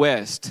in the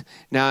West.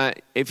 Now,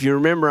 if you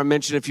remember, I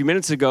mentioned a few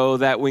minutes ago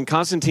that when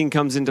Constantine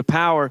comes into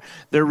power,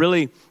 there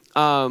really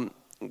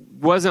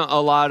wasn't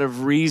a lot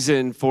of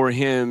reason for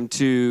him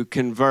to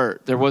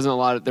convert. There wasn't a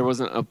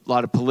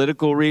lot of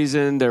political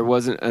reason. There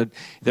wasn't a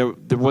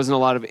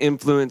lot of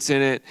influence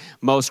in it.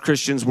 Most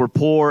Christians were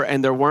poor,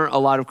 and there weren't a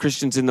lot of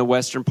Christians in the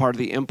western part of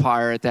the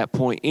empire at that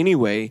point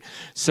anyway.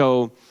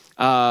 So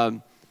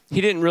he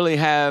didn't really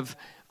have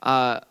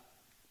a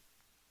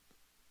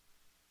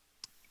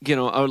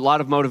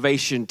lot of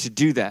motivation to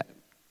do that.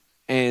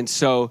 And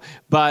so,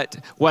 but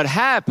what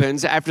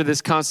happens after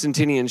this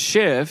Constantinian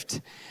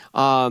shift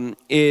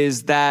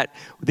is that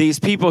these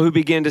people who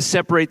begin to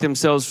separate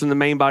themselves from the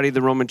main body of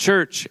the Roman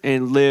Church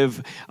and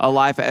live a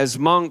life as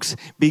monks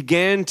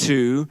began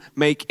to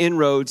make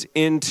inroads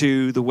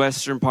into the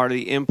western part of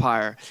the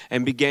empire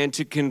and began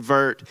to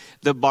convert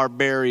the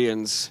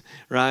barbarians,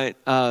 right?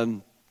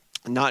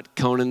 Not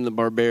Conan the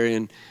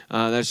Barbarian.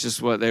 That's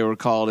just what they were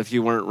called. If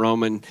you weren't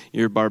Roman,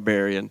 you're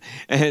barbarian.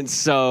 And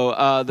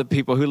so the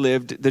people who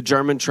lived, the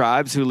German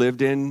tribes who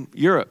lived in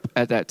Europe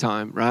at that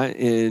time, right?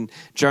 In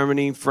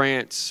Germany,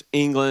 France,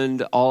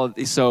 England, all of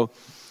these. So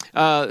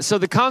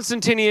the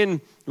Constantinian,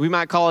 we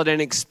might call it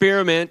an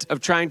experiment of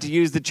trying to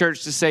use the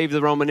church to save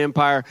the Roman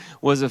Empire,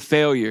 was a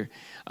failure.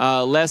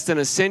 Less than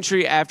a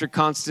century after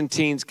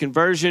Constantine's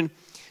conversion,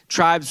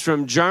 tribes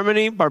from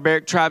Germany,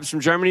 barbaric tribes from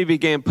Germany,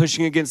 began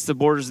pushing against the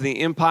borders of the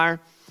empire.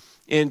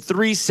 In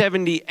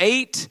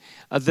 378,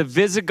 the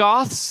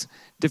Visigoths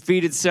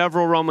defeated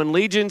several Roman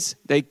legions.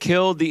 They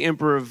killed the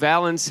Emperor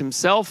Valens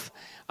himself.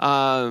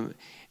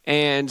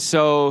 And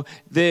so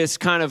this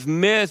kind of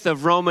myth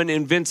of Roman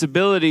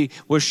invincibility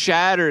was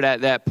shattered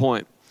at that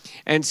point.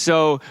 And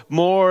so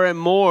more and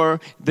more,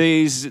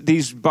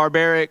 these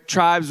barbaric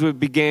tribes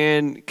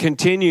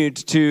continued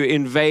to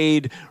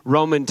invade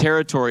Roman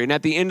territory. And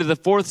at the end of the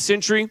 4th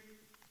century,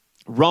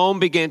 Rome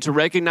began to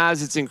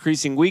recognize its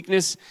increasing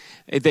weakness.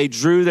 They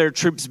drew their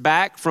troops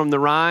back from the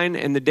Rhine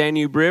and the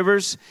Danube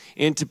rivers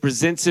into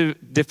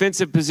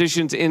defensive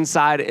positions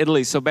inside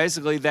Italy. So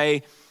basically,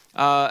 they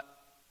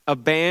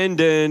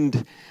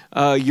abandoned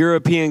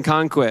European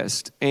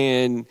conquest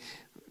and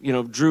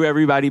drew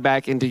everybody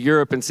back into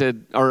Europe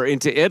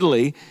into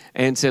Italy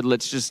and said,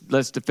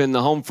 let's defend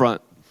the home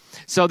front.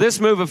 So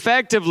this move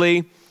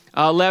effectively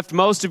left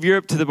most of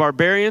Europe to the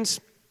barbarians.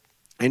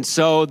 And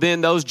so then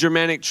those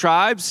Germanic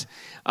tribes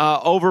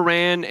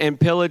overran and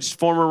pillaged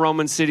former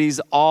Roman cities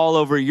all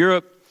over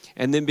Europe,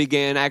 and then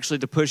began actually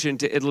to push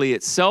into Italy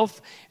itself.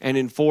 And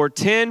in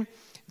 410,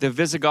 the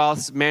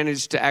Visigoths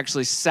managed to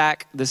actually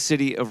sack the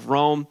city of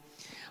Rome.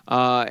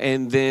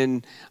 And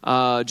then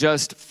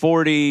just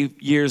 40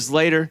 years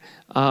later,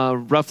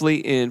 roughly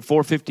in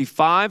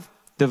 455,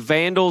 the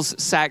Vandals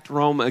sacked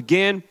Rome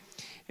again.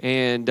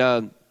 And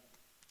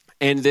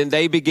then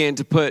they began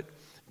to put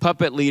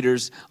puppet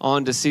leaders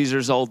onto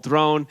Caesar's old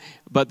throne.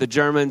 But the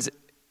Germans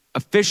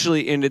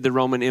officially ended the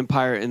Roman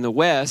Empire in the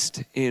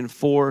West in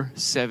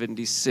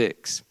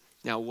 476.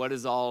 Now, what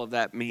does all of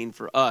that mean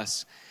for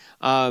us?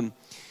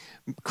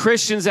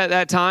 Christians at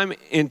that time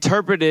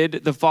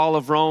interpreted the fall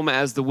of Rome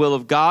as the will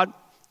of God.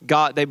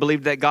 They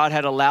believed that God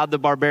had allowed the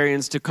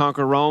barbarians to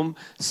conquer Rome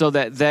so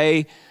that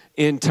they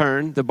in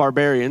turn, the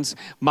barbarians,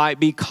 might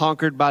be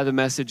conquered by the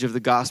message of the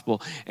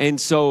gospel. And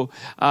so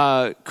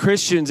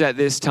Christians at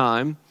this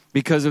time,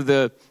 because of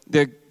the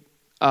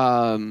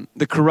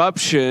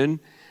corruption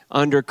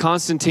under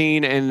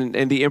Constantine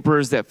and the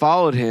emperors that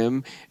followed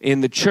him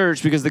in the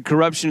church, because the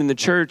corruption in the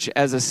church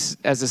as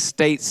a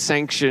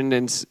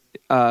state-sanctioned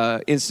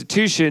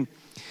institution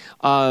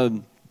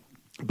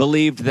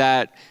believed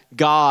that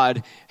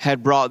God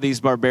had brought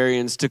these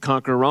barbarians to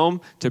conquer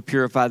Rome, to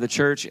purify the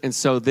church, and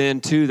so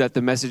then too that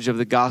the message of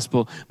the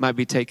gospel might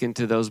be taken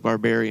to those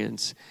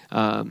barbarians.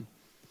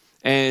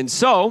 And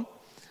so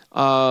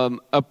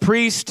a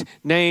priest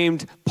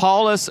named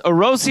Paulus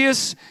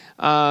Orosius,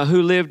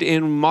 who lived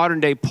in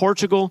modern-day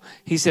Portugal,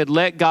 he said,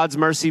 "Let God's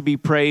mercy be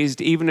praised,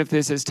 even if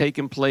this has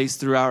taken place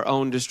through our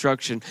own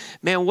destruction."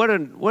 Man, what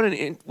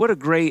a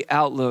great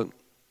outlook.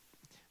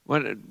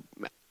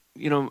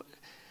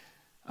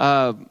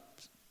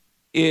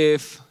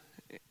 If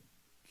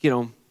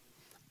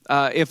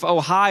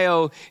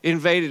Ohio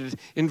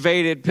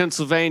invaded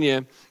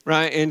Pennsylvania,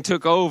 right, and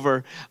took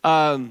over,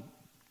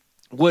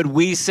 would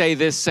we say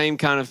this same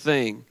kind of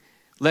thing?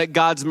 Let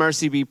God's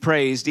mercy be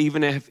praised,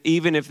 even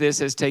if this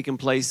has taken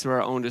place through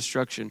our own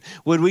destruction.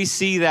 Would we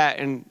see that?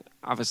 And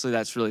obviously,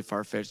 that's really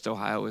far-fetched.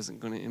 Ohio isn't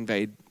going to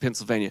invade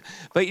Pennsylvania.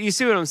 But you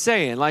see what I'm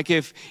saying? Like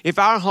if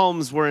our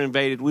homes were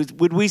invaded,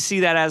 would we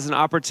see that as an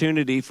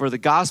opportunity for the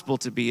gospel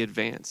to be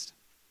advanced?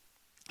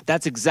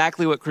 That's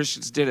exactly what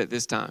Christians did at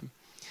this time.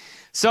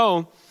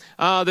 So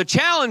the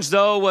challenge,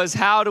 though, was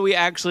how do we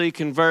actually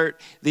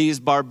convert these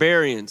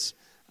barbarians?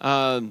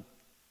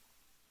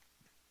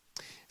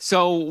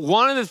 So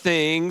one of the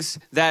things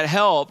that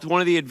helped,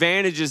 one of the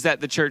advantages that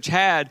the church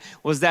had,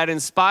 was that in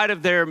spite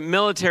of their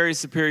military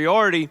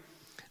superiority,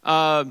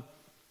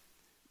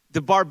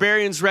 the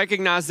barbarians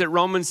recognized that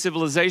Roman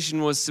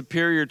civilization was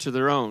superior to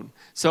their own.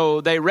 So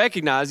they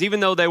recognized, even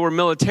though they were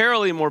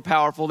militarily more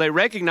powerful, they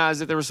recognized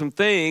that there were some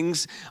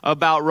things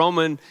about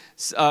Roman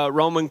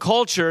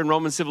culture and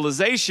Roman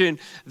civilization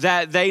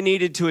that they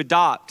needed to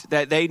adopt,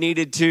 that they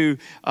needed to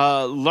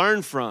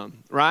learn from.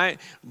 Right?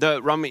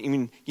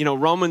 Rome's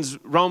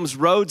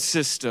road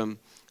system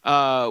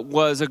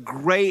was a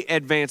great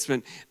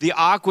advancement. The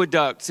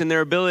aqueducts and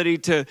their ability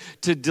to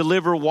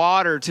deliver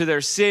water to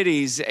their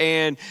cities,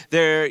 and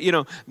their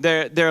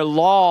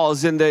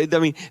laws, and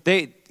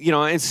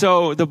and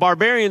so the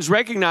barbarians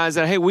recognize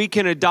that, hey, we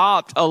can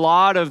adopt a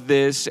lot of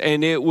this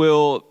and it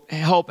will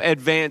help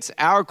advance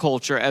our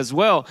culture as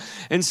well.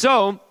 And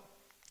so,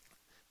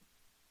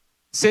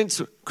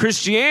 since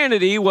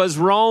Christianity was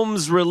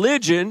Rome's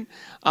religion,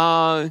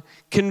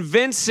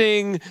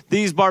 convincing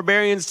these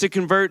barbarians to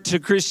convert to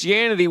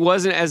Christianity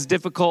wasn't as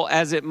difficult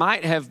as it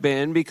might have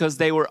been because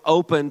they were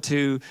open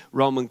to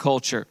Roman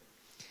culture.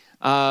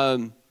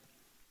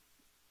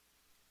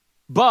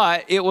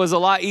 But it was a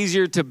lot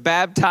easier to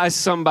baptize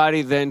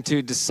somebody than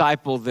to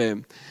disciple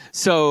them.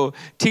 So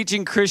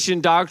teaching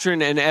Christian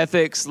doctrine and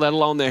ethics, let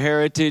alone the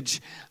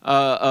heritage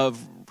of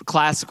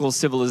classical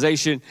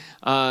civilization,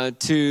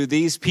 to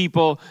these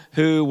people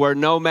who were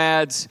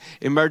nomads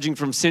emerging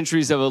from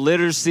centuries of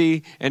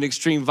illiteracy and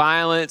extreme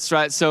violence,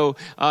 right? So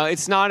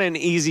it's not an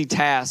easy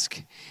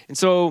task. And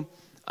so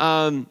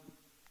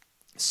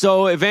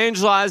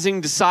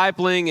evangelizing,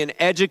 discipling, and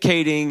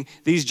educating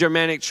these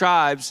Germanic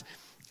tribes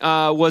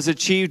was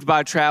achieved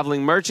by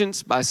traveling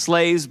merchants, by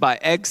slaves, by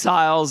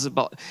exiles,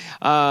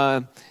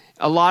 a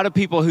lot of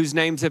people whose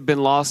names have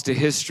been lost to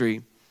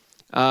history.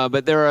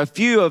 But there are a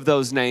few of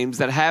those names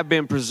that have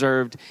been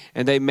preserved,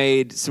 and they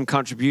made some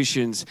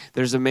contributions.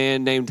 There's a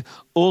man named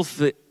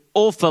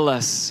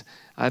Ulfilas.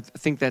 I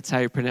think that's how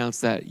you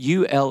pronounce that.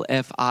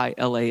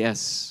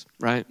 Ulfilas,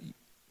 right?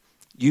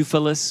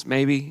 Euphilus,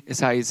 maybe, is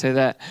how you say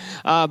that.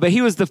 But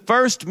he was the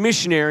first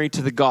missionary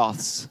to the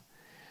Goths.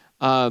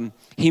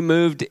 He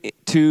moved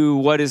to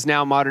what is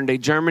now modern-day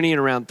Germany in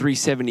around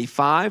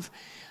 375.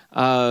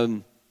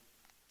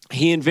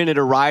 He invented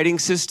a writing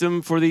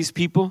system for these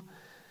people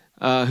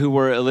who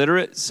were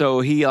illiterate. So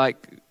he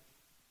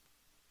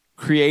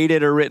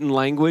created a written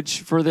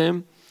language for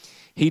them.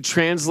 He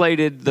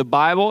translated the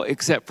Bible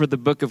except for the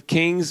Book of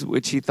Kings,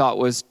 which he thought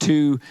was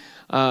too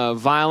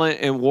violent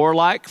and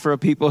warlike for a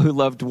people who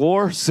loved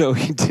war. So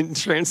he didn't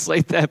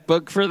translate that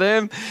book for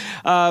them.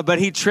 But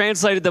he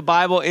translated the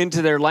Bible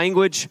into their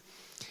language.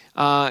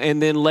 And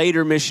then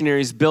later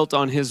missionaries built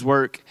on his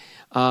work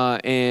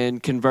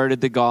and converted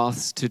the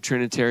Goths to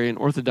Trinitarian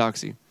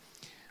Orthodoxy.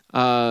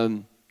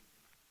 The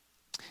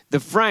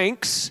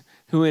Franks,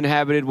 who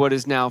inhabited what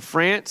is now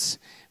France,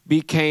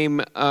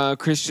 became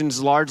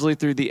Christians largely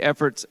through the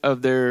efforts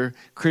of their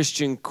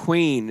Christian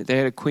queen. They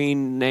had a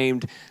queen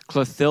named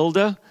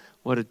Clothilda.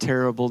 What a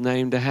terrible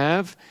name to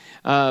have.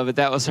 But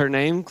that was her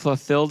name,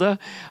 Clothilda.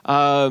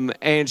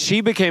 And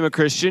she became a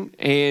Christian,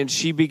 and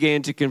she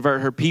began to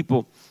convert her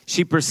people.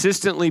 She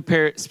persistently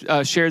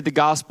shared the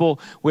gospel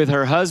with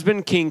her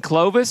husband, King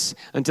Clovis,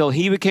 until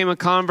he became a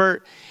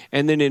convert.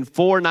 And then in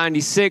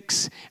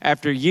 496,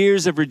 after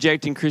years of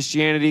rejecting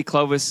Christianity,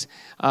 Clovis,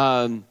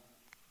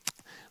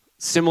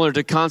 similar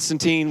to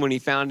Constantine when he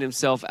found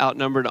himself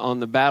outnumbered on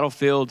the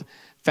battlefield,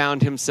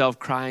 found himself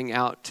crying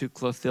out to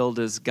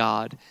Clothilda's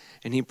God.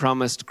 And he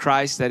promised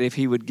Christ that if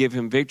he would give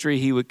him victory,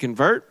 he would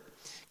convert.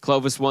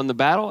 Clovis won the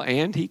battle,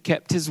 and he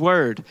kept his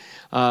word.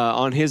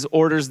 On his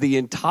orders, the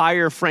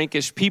entire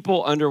Frankish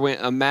people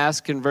underwent a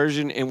mass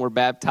conversion and were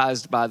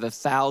baptized by the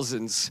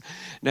thousands.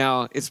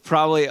 Now, it's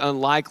probably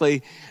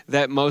unlikely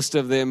that most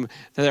of them,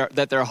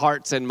 that their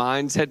hearts and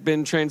minds had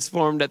been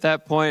transformed at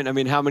that point. I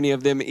mean, how many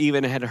of them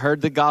even had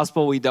heard the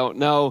gospel? We don't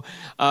know,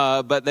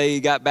 but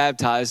they got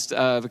baptized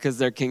because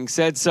their king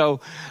said so.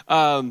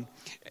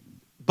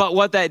 But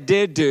what that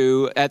did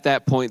do at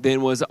that point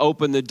then was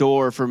open the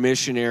door for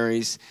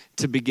missionaries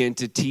to begin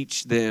to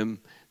teach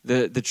them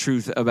the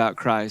truth about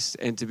Christ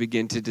and to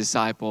begin to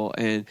disciple.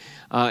 And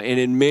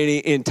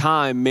in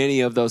time,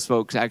 many of those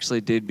folks actually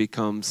did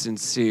become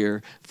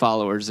sincere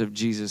followers of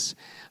Jesus.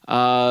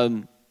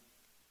 Of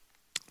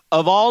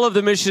all of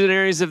the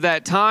missionaries of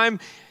that time,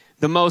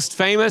 the most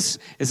famous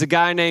is a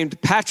guy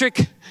named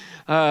Patrick,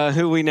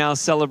 who we now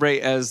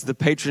celebrate as the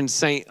patron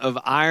saint of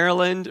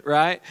Ireland,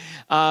 right?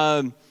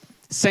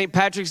 St.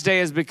 Patrick's Day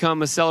has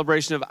become a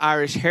celebration of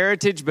Irish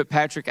heritage, but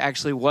Patrick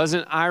actually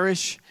wasn't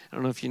Irish. I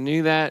don't know if you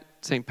knew that.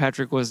 St.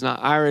 Patrick was not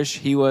Irish.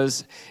 He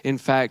was, in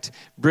fact,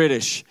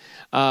 British.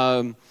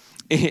 In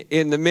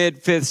the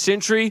mid-5th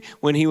century,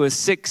 when he was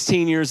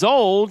 16 years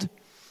old,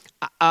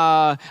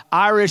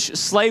 Irish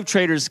slave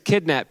traders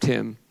kidnapped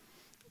him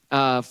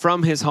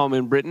from his home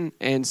in Britain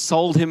and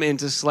sold him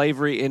into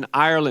slavery in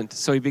Ireland.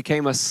 So he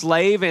became a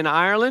slave in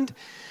Ireland.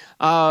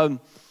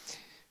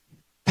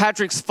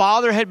 Patrick's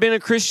father had been a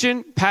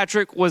Christian.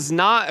 Patrick was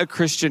not a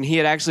Christian. He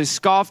had actually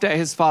scoffed at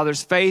his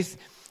father's faith.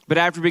 But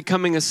after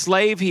becoming a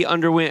slave, he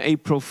underwent a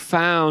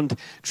profound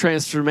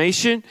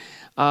transformation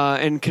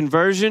and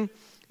conversion.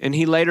 And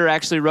he later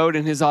actually wrote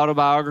in his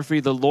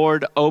autobiography, "The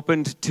Lord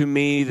opened to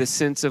me the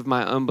sense of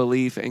my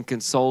unbelief and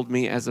consoled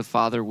me as a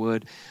father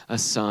would a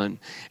son."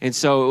 And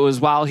so it was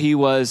while he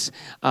was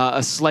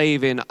a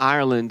slave in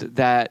Ireland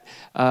that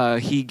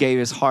he gave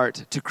his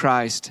heart to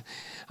Christ.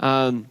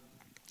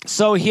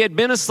 So he had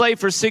been a slave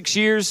for 6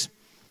 years,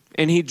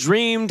 and he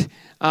dreamed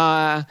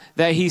that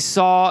he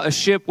saw a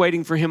ship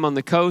waiting for him on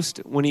the coast.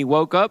 When he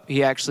woke up,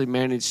 he actually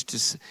managed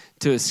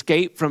to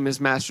escape from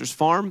his master's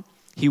farm.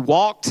 He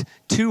walked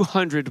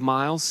 200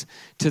 miles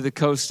to the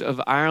coast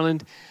of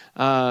Ireland,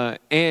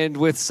 and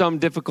with some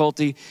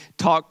difficulty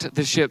talked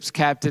the ship's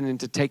captain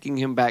into taking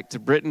him back to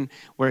Britain,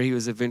 where he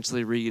was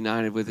eventually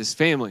reunited with his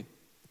family.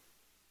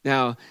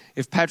 Now,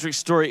 if Patrick's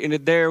story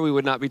ended there, we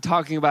would not be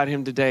talking about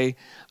him today.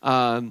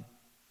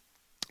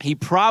 He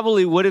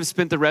probably would have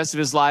spent the rest of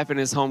his life in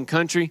his home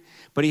country,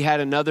 but he had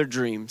another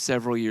dream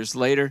several years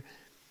later.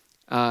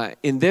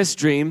 In this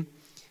dream,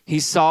 he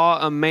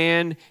saw a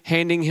man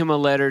handing him a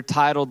letter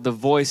titled "The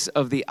Voice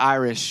of the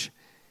Irish."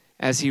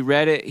 As he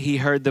read it, he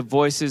heard the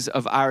voices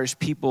of Irish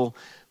people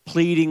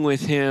pleading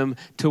with him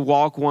to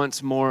walk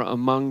once more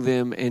among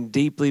them, and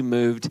deeply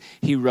moved,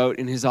 he wrote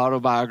in his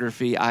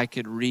autobiography, "I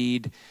could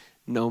read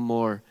no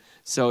more."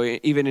 So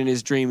even in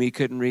his dream, he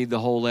couldn't read the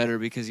whole letter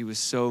because he was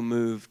so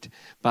moved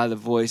by the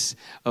voice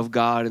of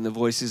God and the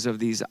voices of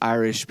these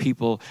Irish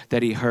people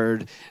that he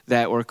heard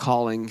that were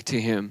calling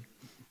to him.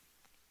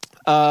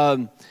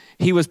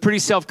 He was pretty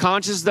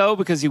self-conscious, though,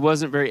 because he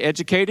wasn't very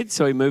educated.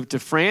 So he moved to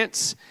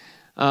France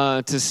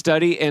to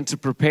study and to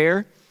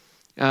prepare.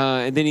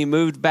 And then he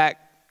moved back.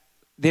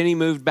 Then he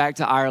moved back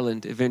to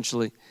Ireland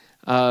eventually.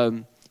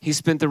 He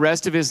spent the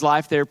rest of his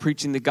life there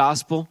preaching the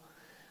gospel,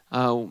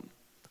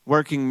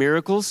 working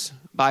miracles.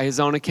 By his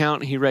own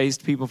account, he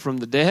raised people from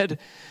the dead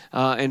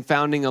and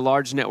founding a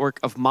large network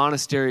of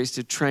monasteries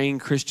to train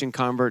Christian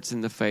converts in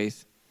the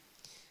faith.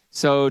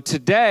 So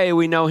today,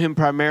 we know him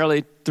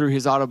primarily through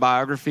his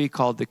autobiography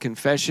called The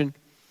Confession.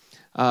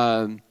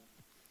 In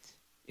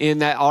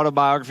that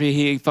autobiography,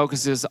 he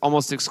focuses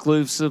almost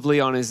exclusively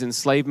on his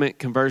enslavement,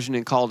 conversion,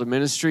 and call to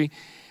ministry.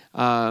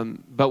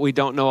 But we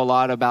don't know a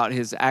lot about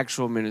his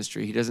actual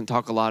ministry. He doesn't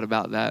talk a lot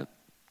about that.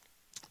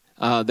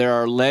 There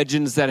are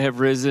legends that have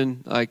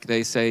risen, like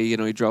they say,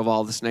 he drove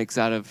all the snakes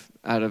out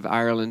of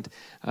Ireland.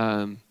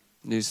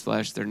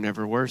 Newsflash, there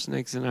never were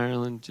snakes in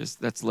Ireland.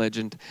 That's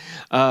legend.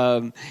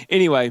 But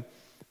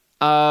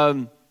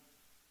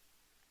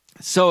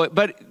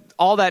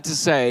all that to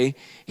say,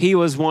 he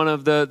was one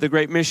of the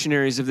great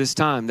missionaries of this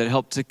time that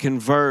helped to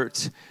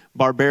convert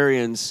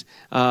barbarians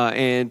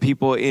and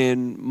people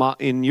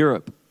in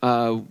Europe,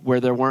 where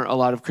there weren't a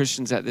lot of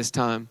Christians at this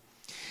time.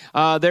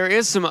 There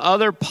is some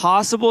other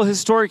possible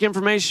historic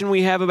information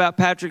we have about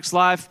Patrick's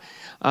life.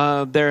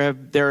 There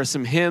are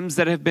some hymns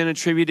that have been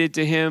attributed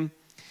to him.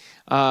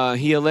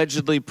 He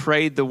allegedly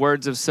prayed the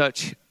words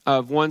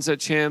of one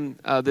such hymn.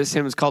 This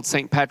hymn is called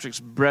St. Patrick's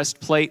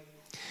Breastplate.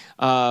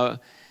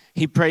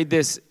 He prayed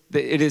this.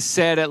 It is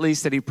said, at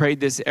least, that he prayed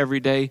this every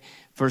day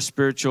for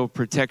spiritual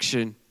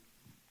protection.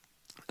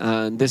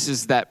 This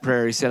is that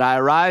prayer. He said, "I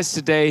arise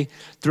today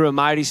through a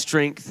mighty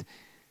strength,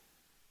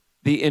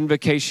 the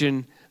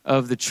invocation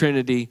of the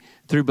Trinity,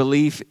 through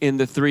belief in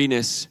the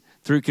threeness,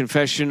 through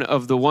confession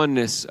of the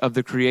oneness of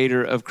the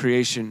Creator of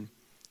creation.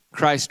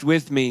 Christ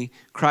with me,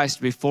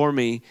 Christ before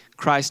me,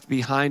 Christ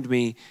behind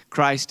me,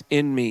 Christ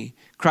in me,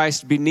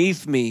 Christ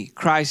beneath me,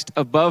 Christ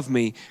above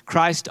me,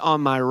 Christ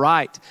on my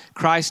right,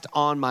 Christ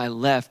on my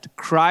left,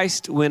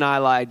 Christ when I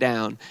lie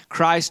down,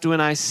 Christ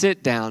when I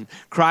sit down,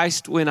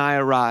 Christ when I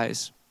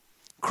arise,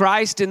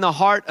 Christ in the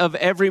heart of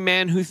every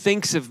man who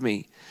thinks of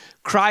me,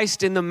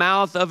 Christ in the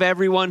mouth of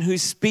everyone who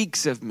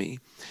speaks of me,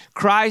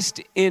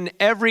 Christ in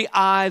every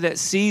eye that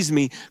sees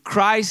me,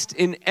 Christ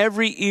in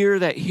every ear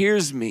that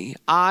hears me.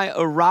 I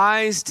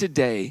arise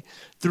today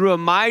through a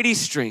mighty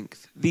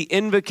strength, the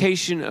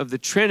invocation of the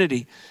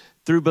Trinity,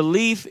 through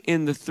belief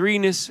in the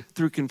threeness,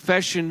 through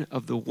confession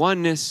of the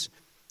oneness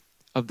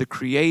of the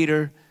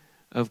Creator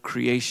of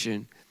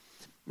creation.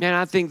 Man,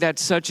 I think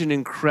that's such an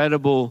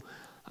incredible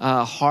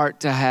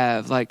heart to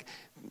have. Like,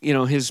 you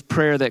know, his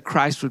prayer that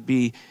Christ would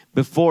be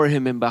before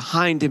him and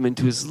behind him and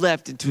to his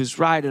left and to his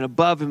right and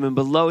above him and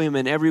below him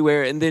and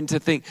everywhere. And then to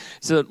think,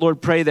 so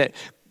Lord, pray that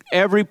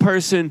every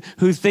person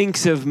who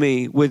thinks of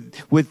me would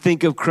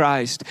think of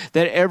Christ,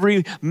 that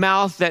every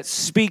mouth that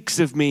speaks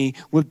of me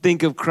would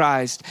think of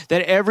Christ,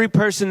 that every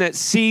person that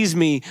sees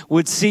me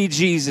would see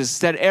Jesus,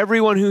 that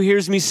everyone who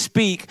hears me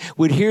speak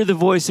would hear the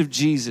voice of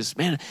Jesus.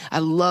 Man, I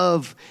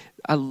love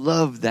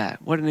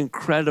that. What an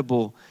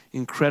incredible,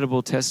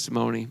 incredible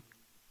testimony.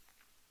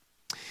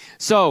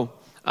 So,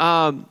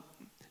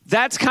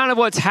 that's kind of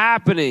what's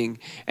happening,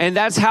 and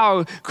that's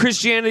how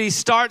Christianity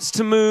starts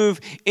to move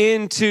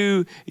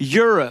into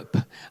Europe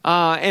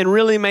and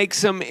really make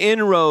some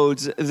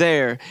inroads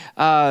there.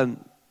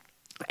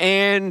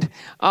 And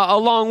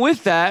along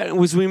with that,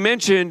 as we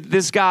mentioned,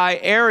 this guy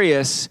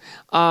Arius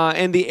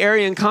and the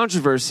Arian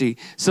controversy.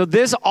 So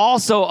this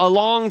also,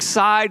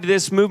 alongside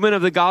this movement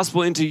of the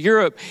gospel into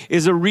Europe,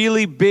 is a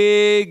really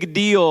big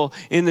deal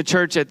in the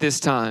church at this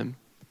time.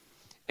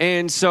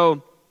 And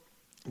so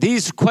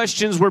these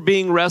questions were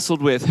being wrestled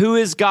with. Who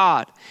is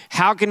God?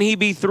 How can he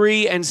be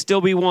three and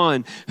still be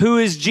one? Who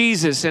is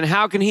Jesus? And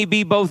how can he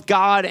be both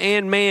God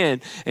and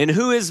man? And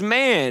who is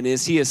man?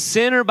 Is he a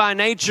sinner by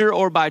nature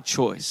or by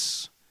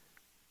choice?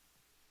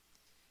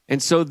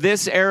 And so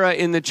this era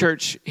in the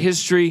church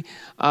history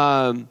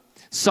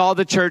saw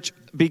the church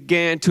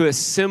began to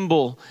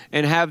assemble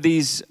and have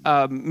these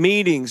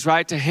meetings,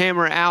 right, to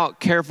hammer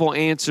out careful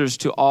answers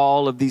to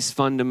all of these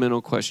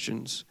fundamental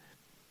questions.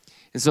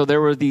 And so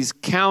there were these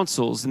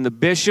councils, and the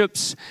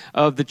bishops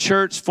of the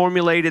church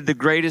formulated the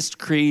greatest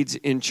creeds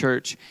in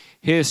church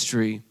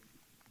history.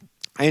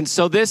 And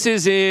so this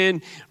is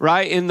in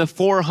the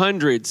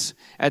 400s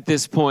at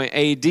this point,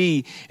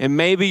 AD. And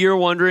maybe you're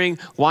wondering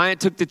why it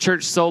took the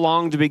church so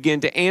long to begin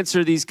to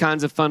answer these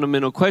kinds of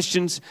fundamental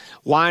questions.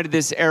 Why did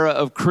this era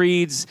of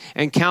creeds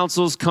and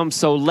councils come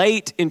so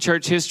late in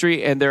church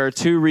history? And there are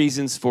two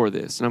reasons for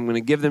this, and I'm going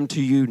to give them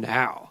to you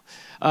now.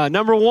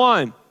 Number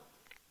one,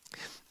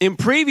 in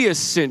previous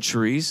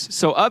centuries,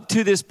 so up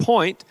to this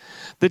point,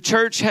 the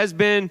church has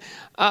been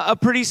a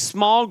pretty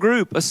small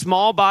group, a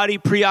small body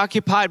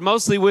preoccupied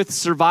mostly with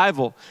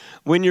survival.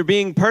 When you're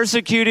being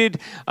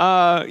persecuted,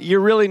 you're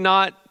really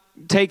not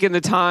taking the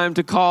time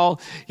to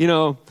call,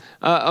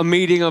 a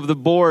meeting of the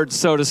board,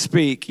 so to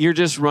speak. You're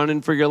just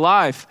running for your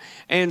life.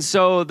 And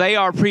so they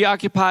are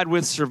preoccupied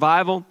with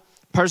survival.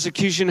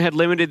 Persecution had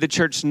limited the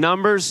church's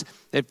numbers.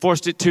 It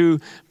forced it to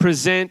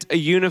present a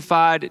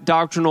unified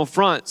doctrinal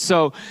front.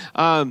 So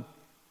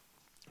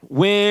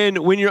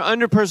when you're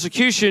under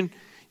persecution,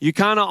 you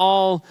kind of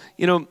all,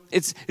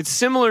 it's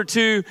similar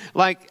to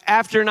like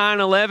after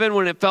 9/11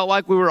 when it felt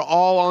like we were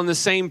all on the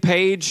same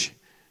page.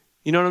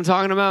 You know what I'm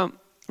talking about,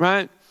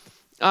 right?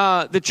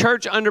 The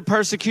church under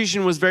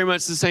persecution was very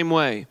much the same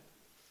way,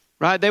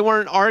 right? They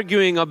weren't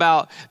arguing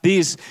about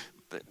these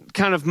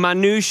kind of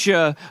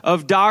minutia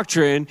of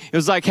doctrine. It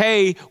was like,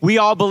 hey, we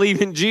all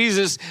believe in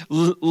Jesus.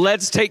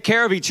 Let's take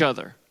care of each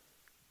other.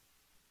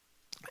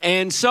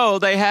 And so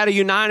they had a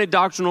united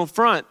doctrinal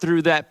front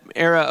through that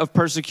era of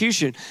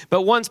persecution.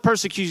 But once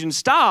persecution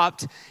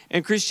stopped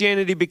and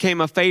Christianity became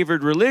a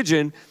favored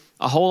religion,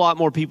 a whole lot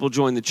more people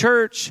joined the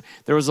church.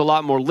 There was a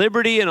lot more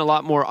liberty and a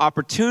lot more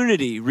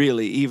opportunity,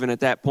 really, even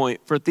at that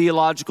point, for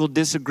theological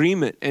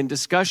disagreement and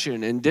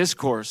discussion and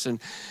discourse.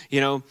 And,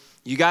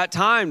 you got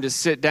time to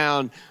sit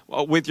down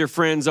with your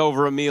friends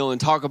over a meal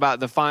and talk about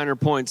the finer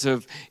points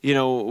of,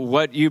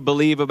 what you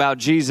believe about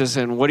Jesus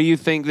and what do you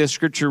think this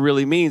scripture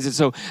really means. And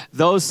so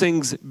those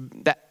things,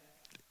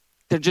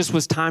 there just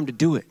was time to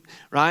do it,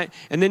 right?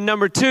 And then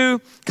number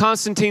two,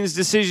 Constantine's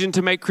decision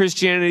to make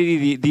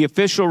Christianity the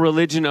official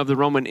religion of the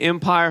Roman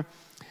Empire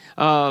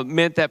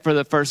meant that for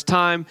the first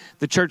time,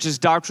 the church's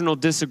doctrinal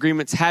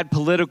disagreements had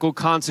political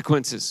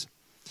consequences.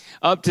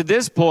 Up to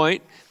this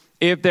point,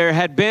 if there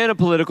had been a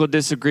political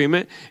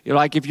disagreement,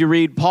 like if you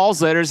read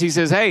Paul's letters, he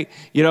says, hey,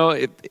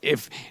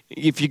 if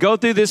you go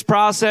through this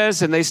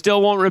process and they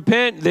still won't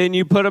repent, then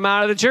you put them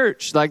out of the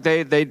church. Like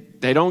they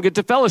don't get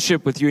to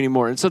fellowship with you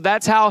anymore. And so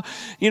that's how,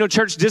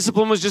 church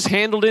discipline was just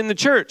handled in the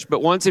church.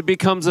 But once it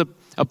becomes a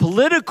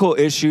political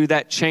issue,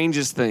 that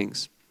changes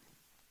things.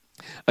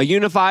 A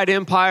unified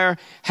empire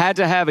had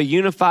to have a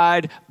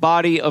unified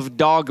body of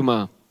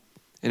dogma.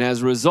 And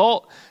as a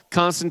result,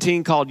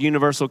 Constantine called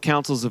universal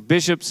councils of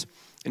bishops,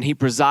 and he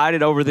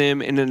presided over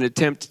them in an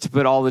attempt to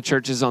put all the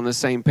churches on the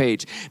same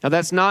page. Now,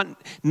 that's not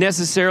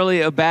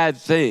necessarily a bad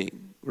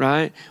thing,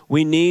 right?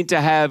 We need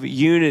to have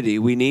unity.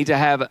 We need to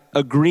have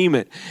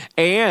agreement.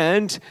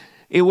 And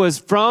it was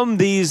from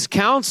these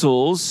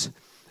councils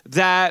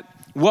that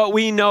what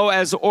we know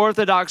as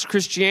Orthodox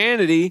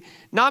Christianity,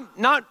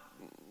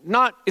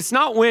 it's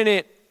not when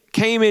it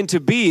came into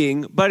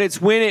being, but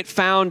it's when it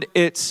found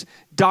its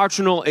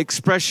doctrinal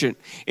expression.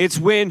 It's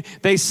when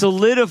they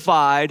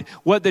solidified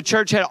what the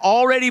church had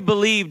already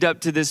believed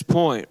up to this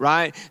point,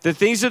 right?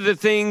 These are the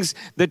things,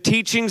 the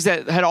teachings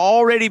that had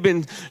already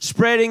been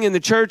spreading in the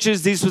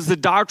churches. This was the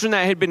doctrine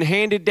that had been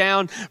handed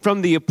down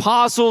from the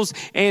apostles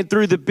and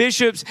through the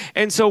bishops.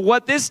 And so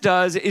what this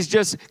does is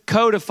just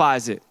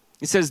codifies it.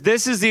 It says,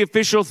 this is the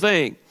official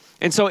thing.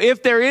 And so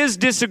if there is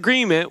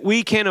disagreement,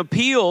 we can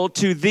appeal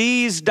to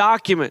these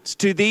documents,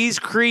 to these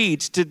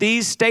creeds, to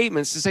these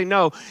statements to say,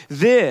 no,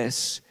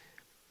 this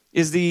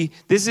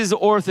is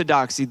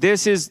orthodoxy.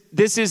 This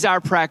is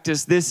our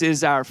practice. This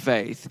is our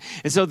faith.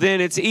 And so then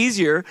it's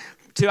easier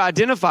to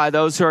identify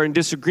those who are in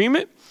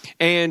disagreement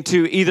and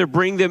to either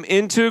bring them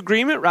into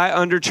agreement, right,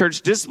 under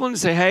church discipline, and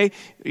say, hey,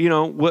 you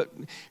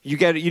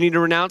need to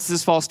renounce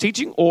this false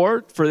teaching,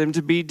 or for them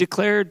to be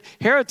declared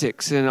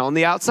heretics and on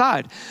the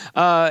outside.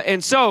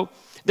 And so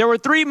there were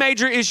three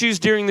major issues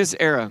during this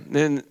era.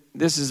 And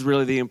this is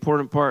really the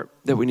important part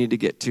that we need to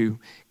get to,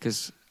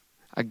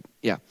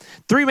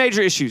 three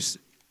major issues.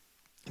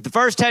 The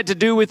first had to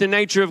do with the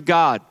nature of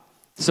God.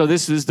 So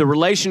this was the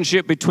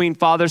relationship between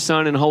Father,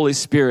 Son, and Holy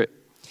Spirit.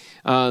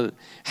 How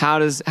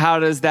does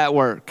that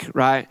work,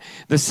 right?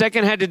 The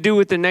second had to do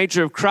with the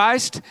nature of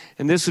Christ,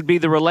 and this would be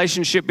the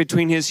relationship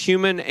between his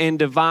human and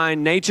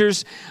divine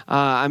natures.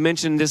 I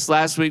mentioned this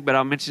last week, but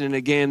I'll mention it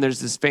again. There's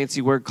this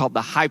fancy word called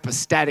the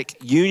hypostatic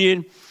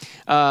union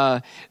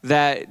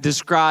that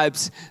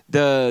describes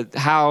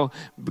how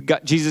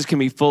Jesus can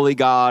be fully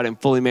God and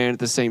fully man at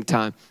the same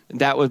time.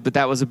 That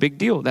was a big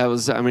deal.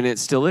 It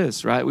still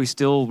is, right? We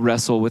still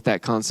wrestle with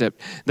that concept.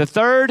 The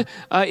third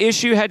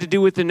issue had to do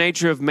with the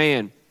nature of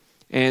man.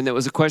 And it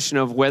was a question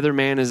of whether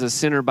man is a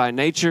sinner by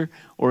nature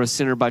or a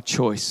sinner by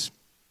choice.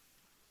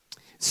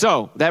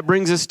 So that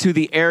brings us to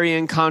the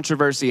Arian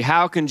controversy.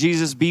 How can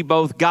Jesus be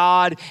both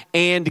God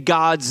and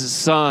God's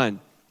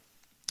Son?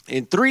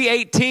 In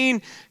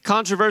 318,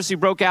 controversy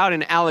broke out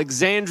in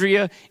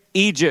Alexandria,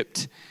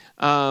 Egypt,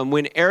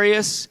 when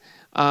Arius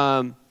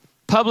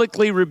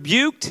publicly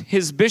rebuked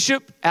his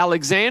bishop,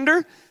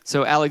 Alexander.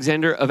 So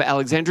Alexander of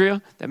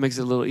Alexandria. That makes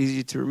it a little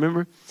easy to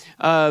remember.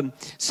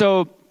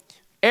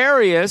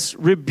 Arius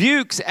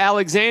rebukes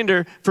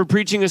Alexander for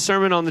preaching a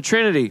sermon on the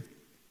Trinity.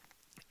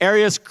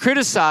 Arius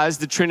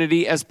criticized the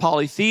Trinity as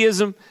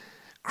polytheism.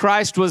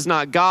 Christ was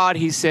not God,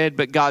 he said,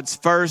 but God's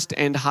first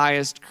and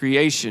highest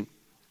creation.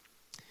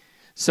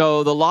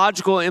 So the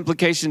logical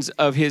implications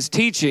of his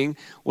teaching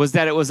was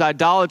that it was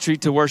idolatry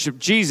to worship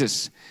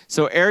Jesus.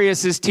 So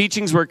Arius'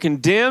 teachings were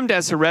condemned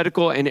as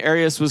heretical, and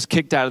Arius was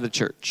kicked out of the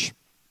church.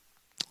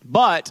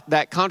 But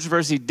that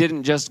controversy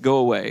didn't just go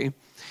away.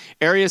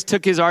 Arius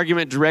took his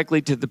argument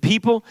directly to the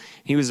people.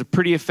 He was a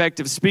pretty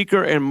effective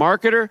speaker and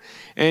marketer,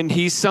 and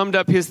he summed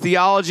up his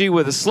theology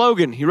with a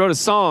slogan. He wrote a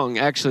song,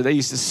 actually. They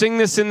used to sing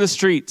this in the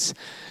streets.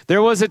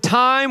 There was a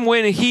time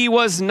when he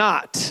was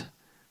not.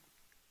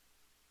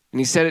 And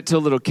he said it to a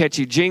little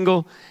catchy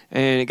jingle,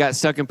 and it got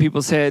stuck in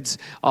people's heads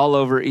all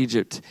over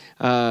Egypt.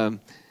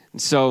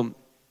 So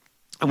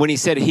when he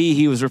said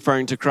he was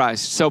referring to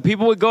Christ. So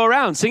people would go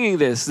around singing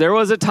this. There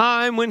was a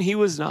time when he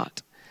was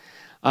not.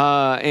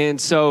 And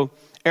so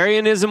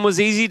Arianism was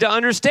easy to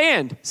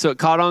understand, so it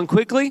caught on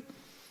quickly.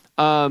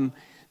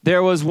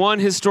 There was one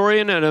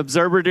historian, an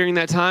observer during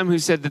that time, who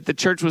said that the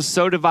church was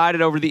so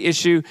divided over the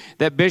issue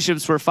that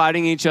bishops were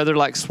fighting each other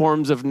like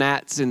swarms of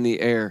gnats in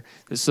the air.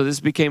 So this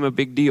became a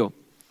big deal.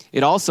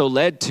 It also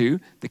led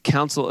to the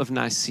Council of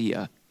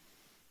Nicaea.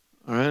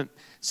 All right.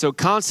 So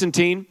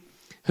Constantine,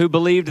 who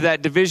believed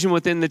that division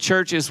within the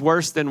church is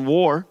worse than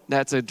war.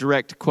 That's a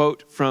direct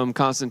quote from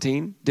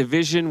Constantine.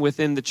 Division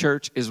within the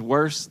church is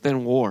worse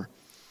than war.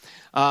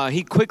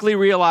 He quickly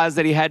realized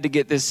that he had to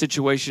get this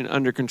situation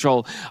under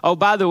control. Oh,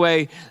 by the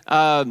way,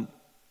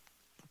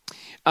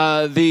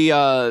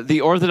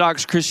 the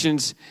Orthodox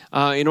Christians,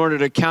 in order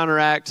to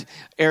counteract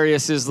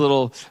Arius'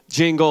 little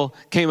jingle,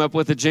 came up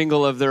with a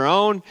jingle of their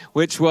own,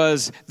 which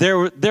was,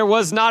 there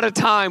was not a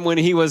time when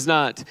he was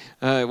not.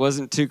 It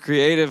wasn't too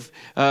creative,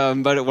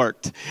 but it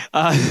worked.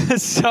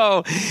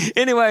 So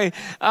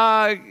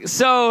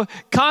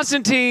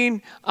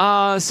Constantine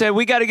said,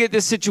 we got to get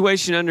this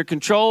situation under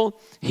control.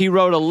 He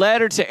wrote a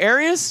letter to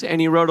Arius, and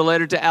he wrote a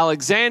letter to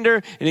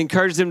Alexander, and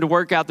encouraged them to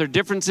work out their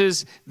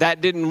differences.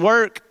 That didn't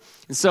work.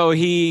 And so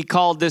he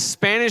called this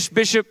Spanish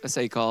bishop, I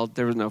say called,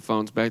 there was no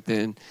phones back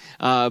then,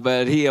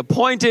 but he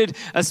appointed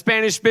a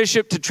Spanish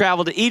bishop to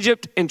travel to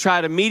Egypt and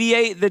try to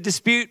mediate the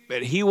dispute,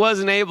 but he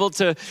wasn't able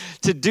to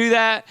do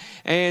that.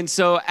 And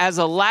so as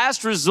a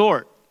last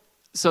resort,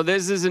 so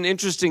this is an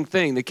interesting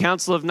thing, the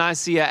Council of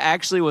Nicaea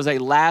actually was a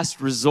last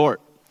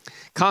resort.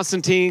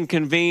 Constantine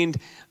convened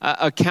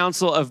a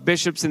council of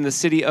bishops in the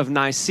city of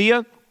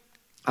Nicaea.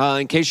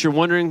 In case you're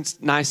wondering,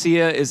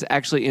 Nicaea is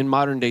actually in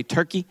modern-day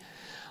Turkey.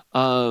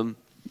 And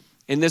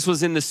this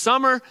was in the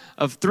summer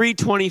of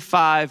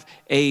 325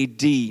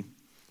 A.D.,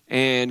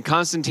 and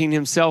Constantine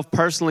himself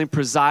personally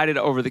presided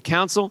over the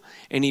council,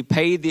 and he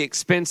paid the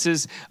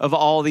expenses of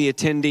all the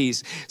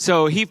attendees.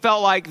 So he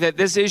felt like that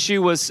this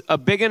issue was a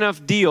big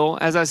enough deal.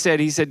 As I said,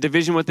 he said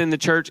division within the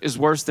church is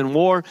worse than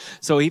war.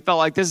 So he felt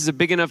like this is a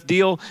big enough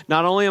deal.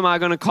 Not only am I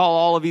going to call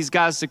all of these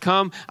guys to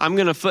come, I'm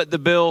going to foot the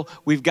bill.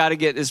 We've got to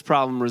get this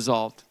problem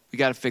resolved. We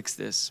got to fix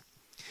this.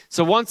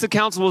 So once the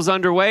council was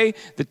underway,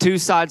 the two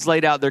sides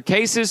laid out their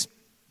cases.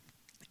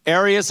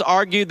 Arius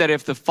argued that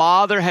if the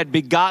Father had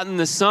begotten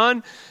the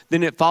Son,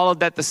 then it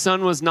followed that the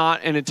Son was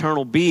not an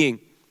eternal being.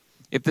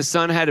 If the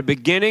Son had a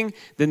beginning,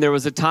 then there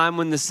was a time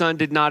when the Son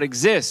did not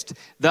exist.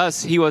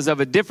 Thus, he was of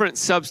a different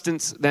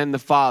substance than the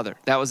Father.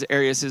 That was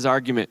Arius'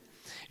 argument.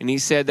 And he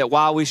said that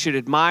while we should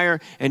admire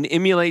and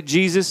emulate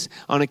Jesus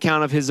on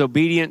account of his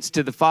obedience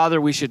to the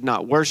Father, we should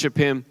not worship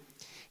him.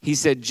 He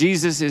said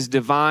Jesus is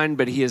divine,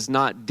 but he is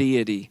not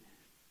deity.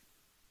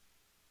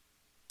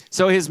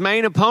 So his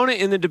main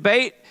opponent in the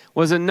debate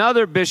was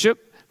another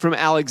bishop from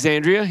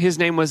Alexandria. His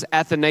name was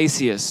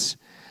Athanasius.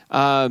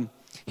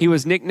 He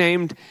was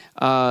nicknamed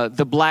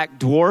the Black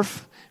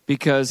Dwarf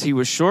because he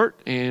was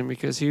short and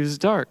because he was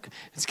dark.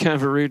 It's kind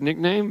of a rude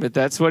nickname, but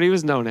that's what he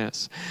was known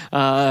as.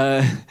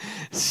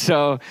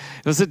 So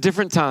it was a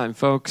different time,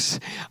 folks.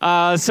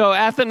 So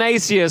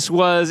Athanasius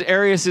was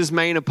Arius'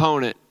 main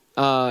opponent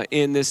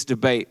in this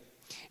debate.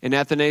 And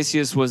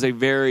Athanasius was a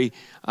very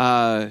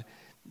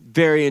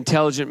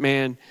intelligent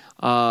man.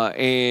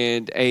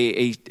 And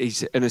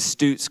an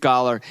astute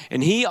scholar.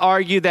 And he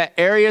argued that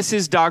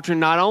Arius'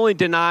 doctrine not only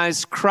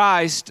denies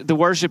Christ the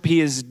worship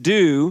he is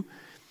due,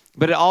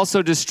 but it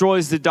also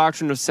destroys the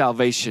doctrine of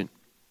salvation.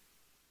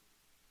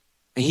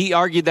 And he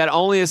argued that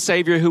only a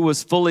Savior who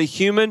was fully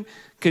human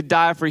could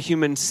die for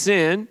human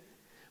sin,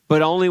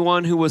 but only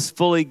one who was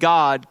fully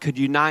God could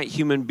unite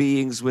human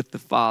beings with the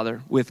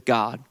Father, with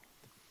God.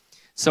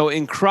 So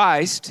in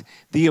Christ,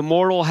 the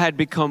immortal had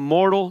become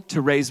mortal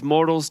to raise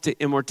mortals to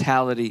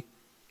immortality.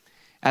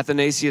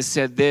 Athanasius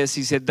said this.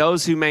 He said,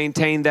 those who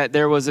maintain that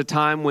there was a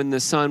time when the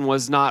Son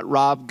was not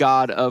robbed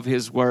God of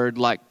his word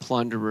like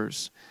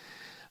plunderers.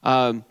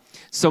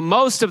 So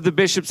most of the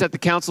bishops at the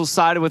council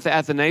sided with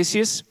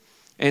Athanasius.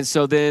 And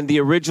so then the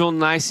original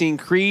Nicene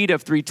Creed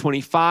of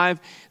 325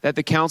 that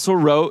the council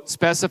wrote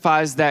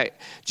specifies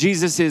that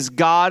Jesus is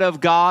God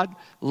of God,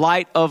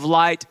 light of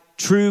light,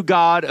 true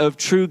God of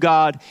true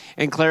God,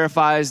 and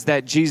clarifies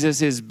that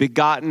Jesus is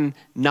begotten,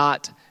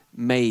 not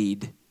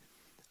made.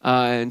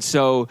 And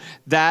so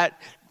that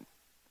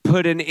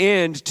put an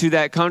end to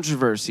that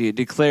controversy. It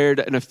declared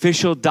an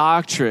official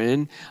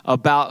doctrine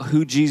about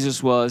who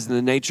Jesus was and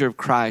the nature of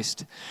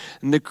Christ.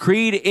 And the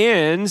creed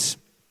ends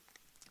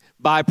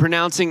by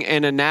pronouncing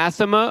an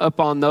anathema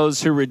upon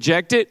those who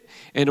reject it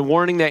and a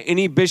warning that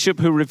any bishop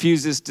who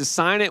refuses to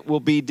sign it will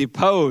be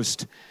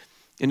deposed.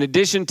 In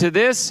addition to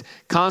this,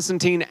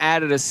 Constantine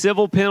added a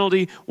civil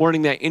penalty,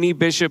 warning that any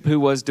bishop who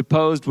was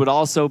deposed would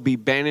also be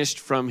banished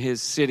from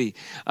his city.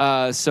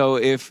 So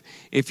if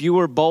you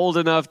were bold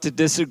enough to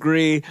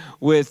disagree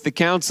with the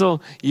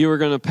council, you were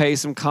going to pay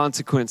some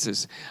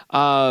consequences.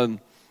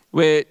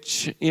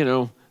 Which, I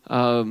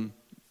don't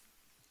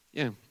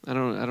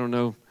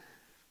know.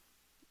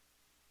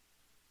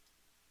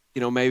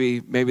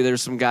 Maybe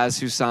there's some guys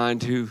who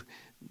signed who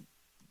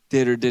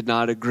did or did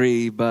not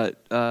agree,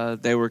 but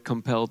they were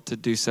compelled to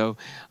do so,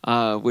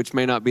 which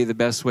may not be the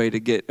best way to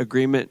get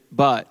agreement.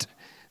 But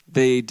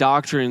the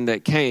doctrine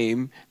that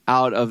came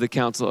out of the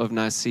Council of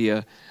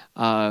Nicaea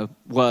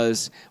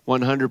was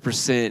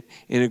 100%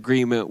 in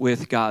agreement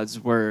with God's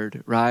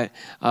word, right?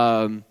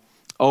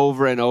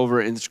 Over and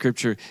over in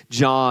Scripture.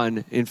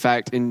 John, in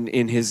fact,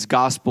 in his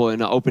gospel, in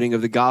the opening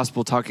of the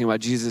gospel, talking about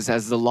Jesus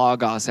as the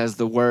Logos, as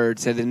the Word,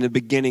 said in the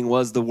beginning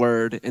was the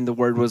Word, and the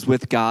Word was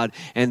with God,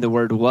 and the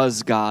Word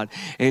was God.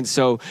 And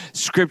so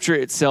Scripture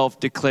itself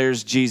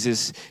declares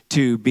Jesus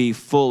to be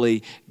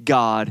fully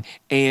God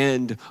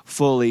and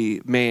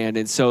fully man.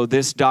 And so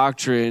this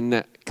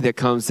doctrine that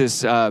comes,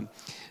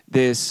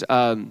 this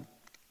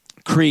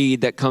creed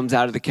that comes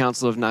out of the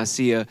Council of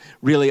Nicaea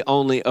really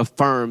only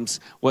affirms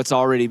what's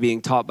already being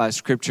taught by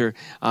Scripture,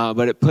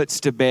 but it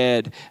puts to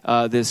bed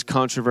this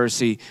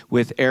controversy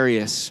with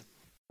Arius.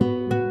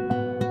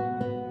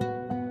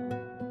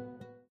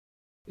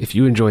 If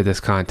you enjoy this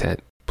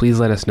content, please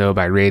let us know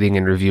by rating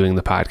and reviewing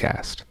the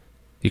podcast.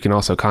 You can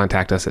also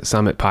contact us at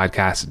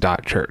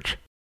summitpodcast.church.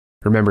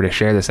 Remember to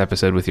share this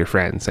episode with your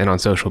friends and on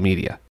social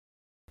media.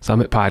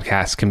 Summit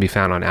Podcasts can be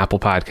found on Apple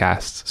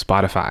Podcasts,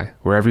 Spotify,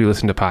 wherever you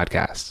listen to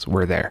podcasts,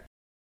 we're there.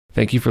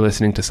 Thank you for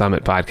listening to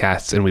Summit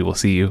Podcasts, and we will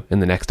see you in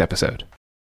the next episode.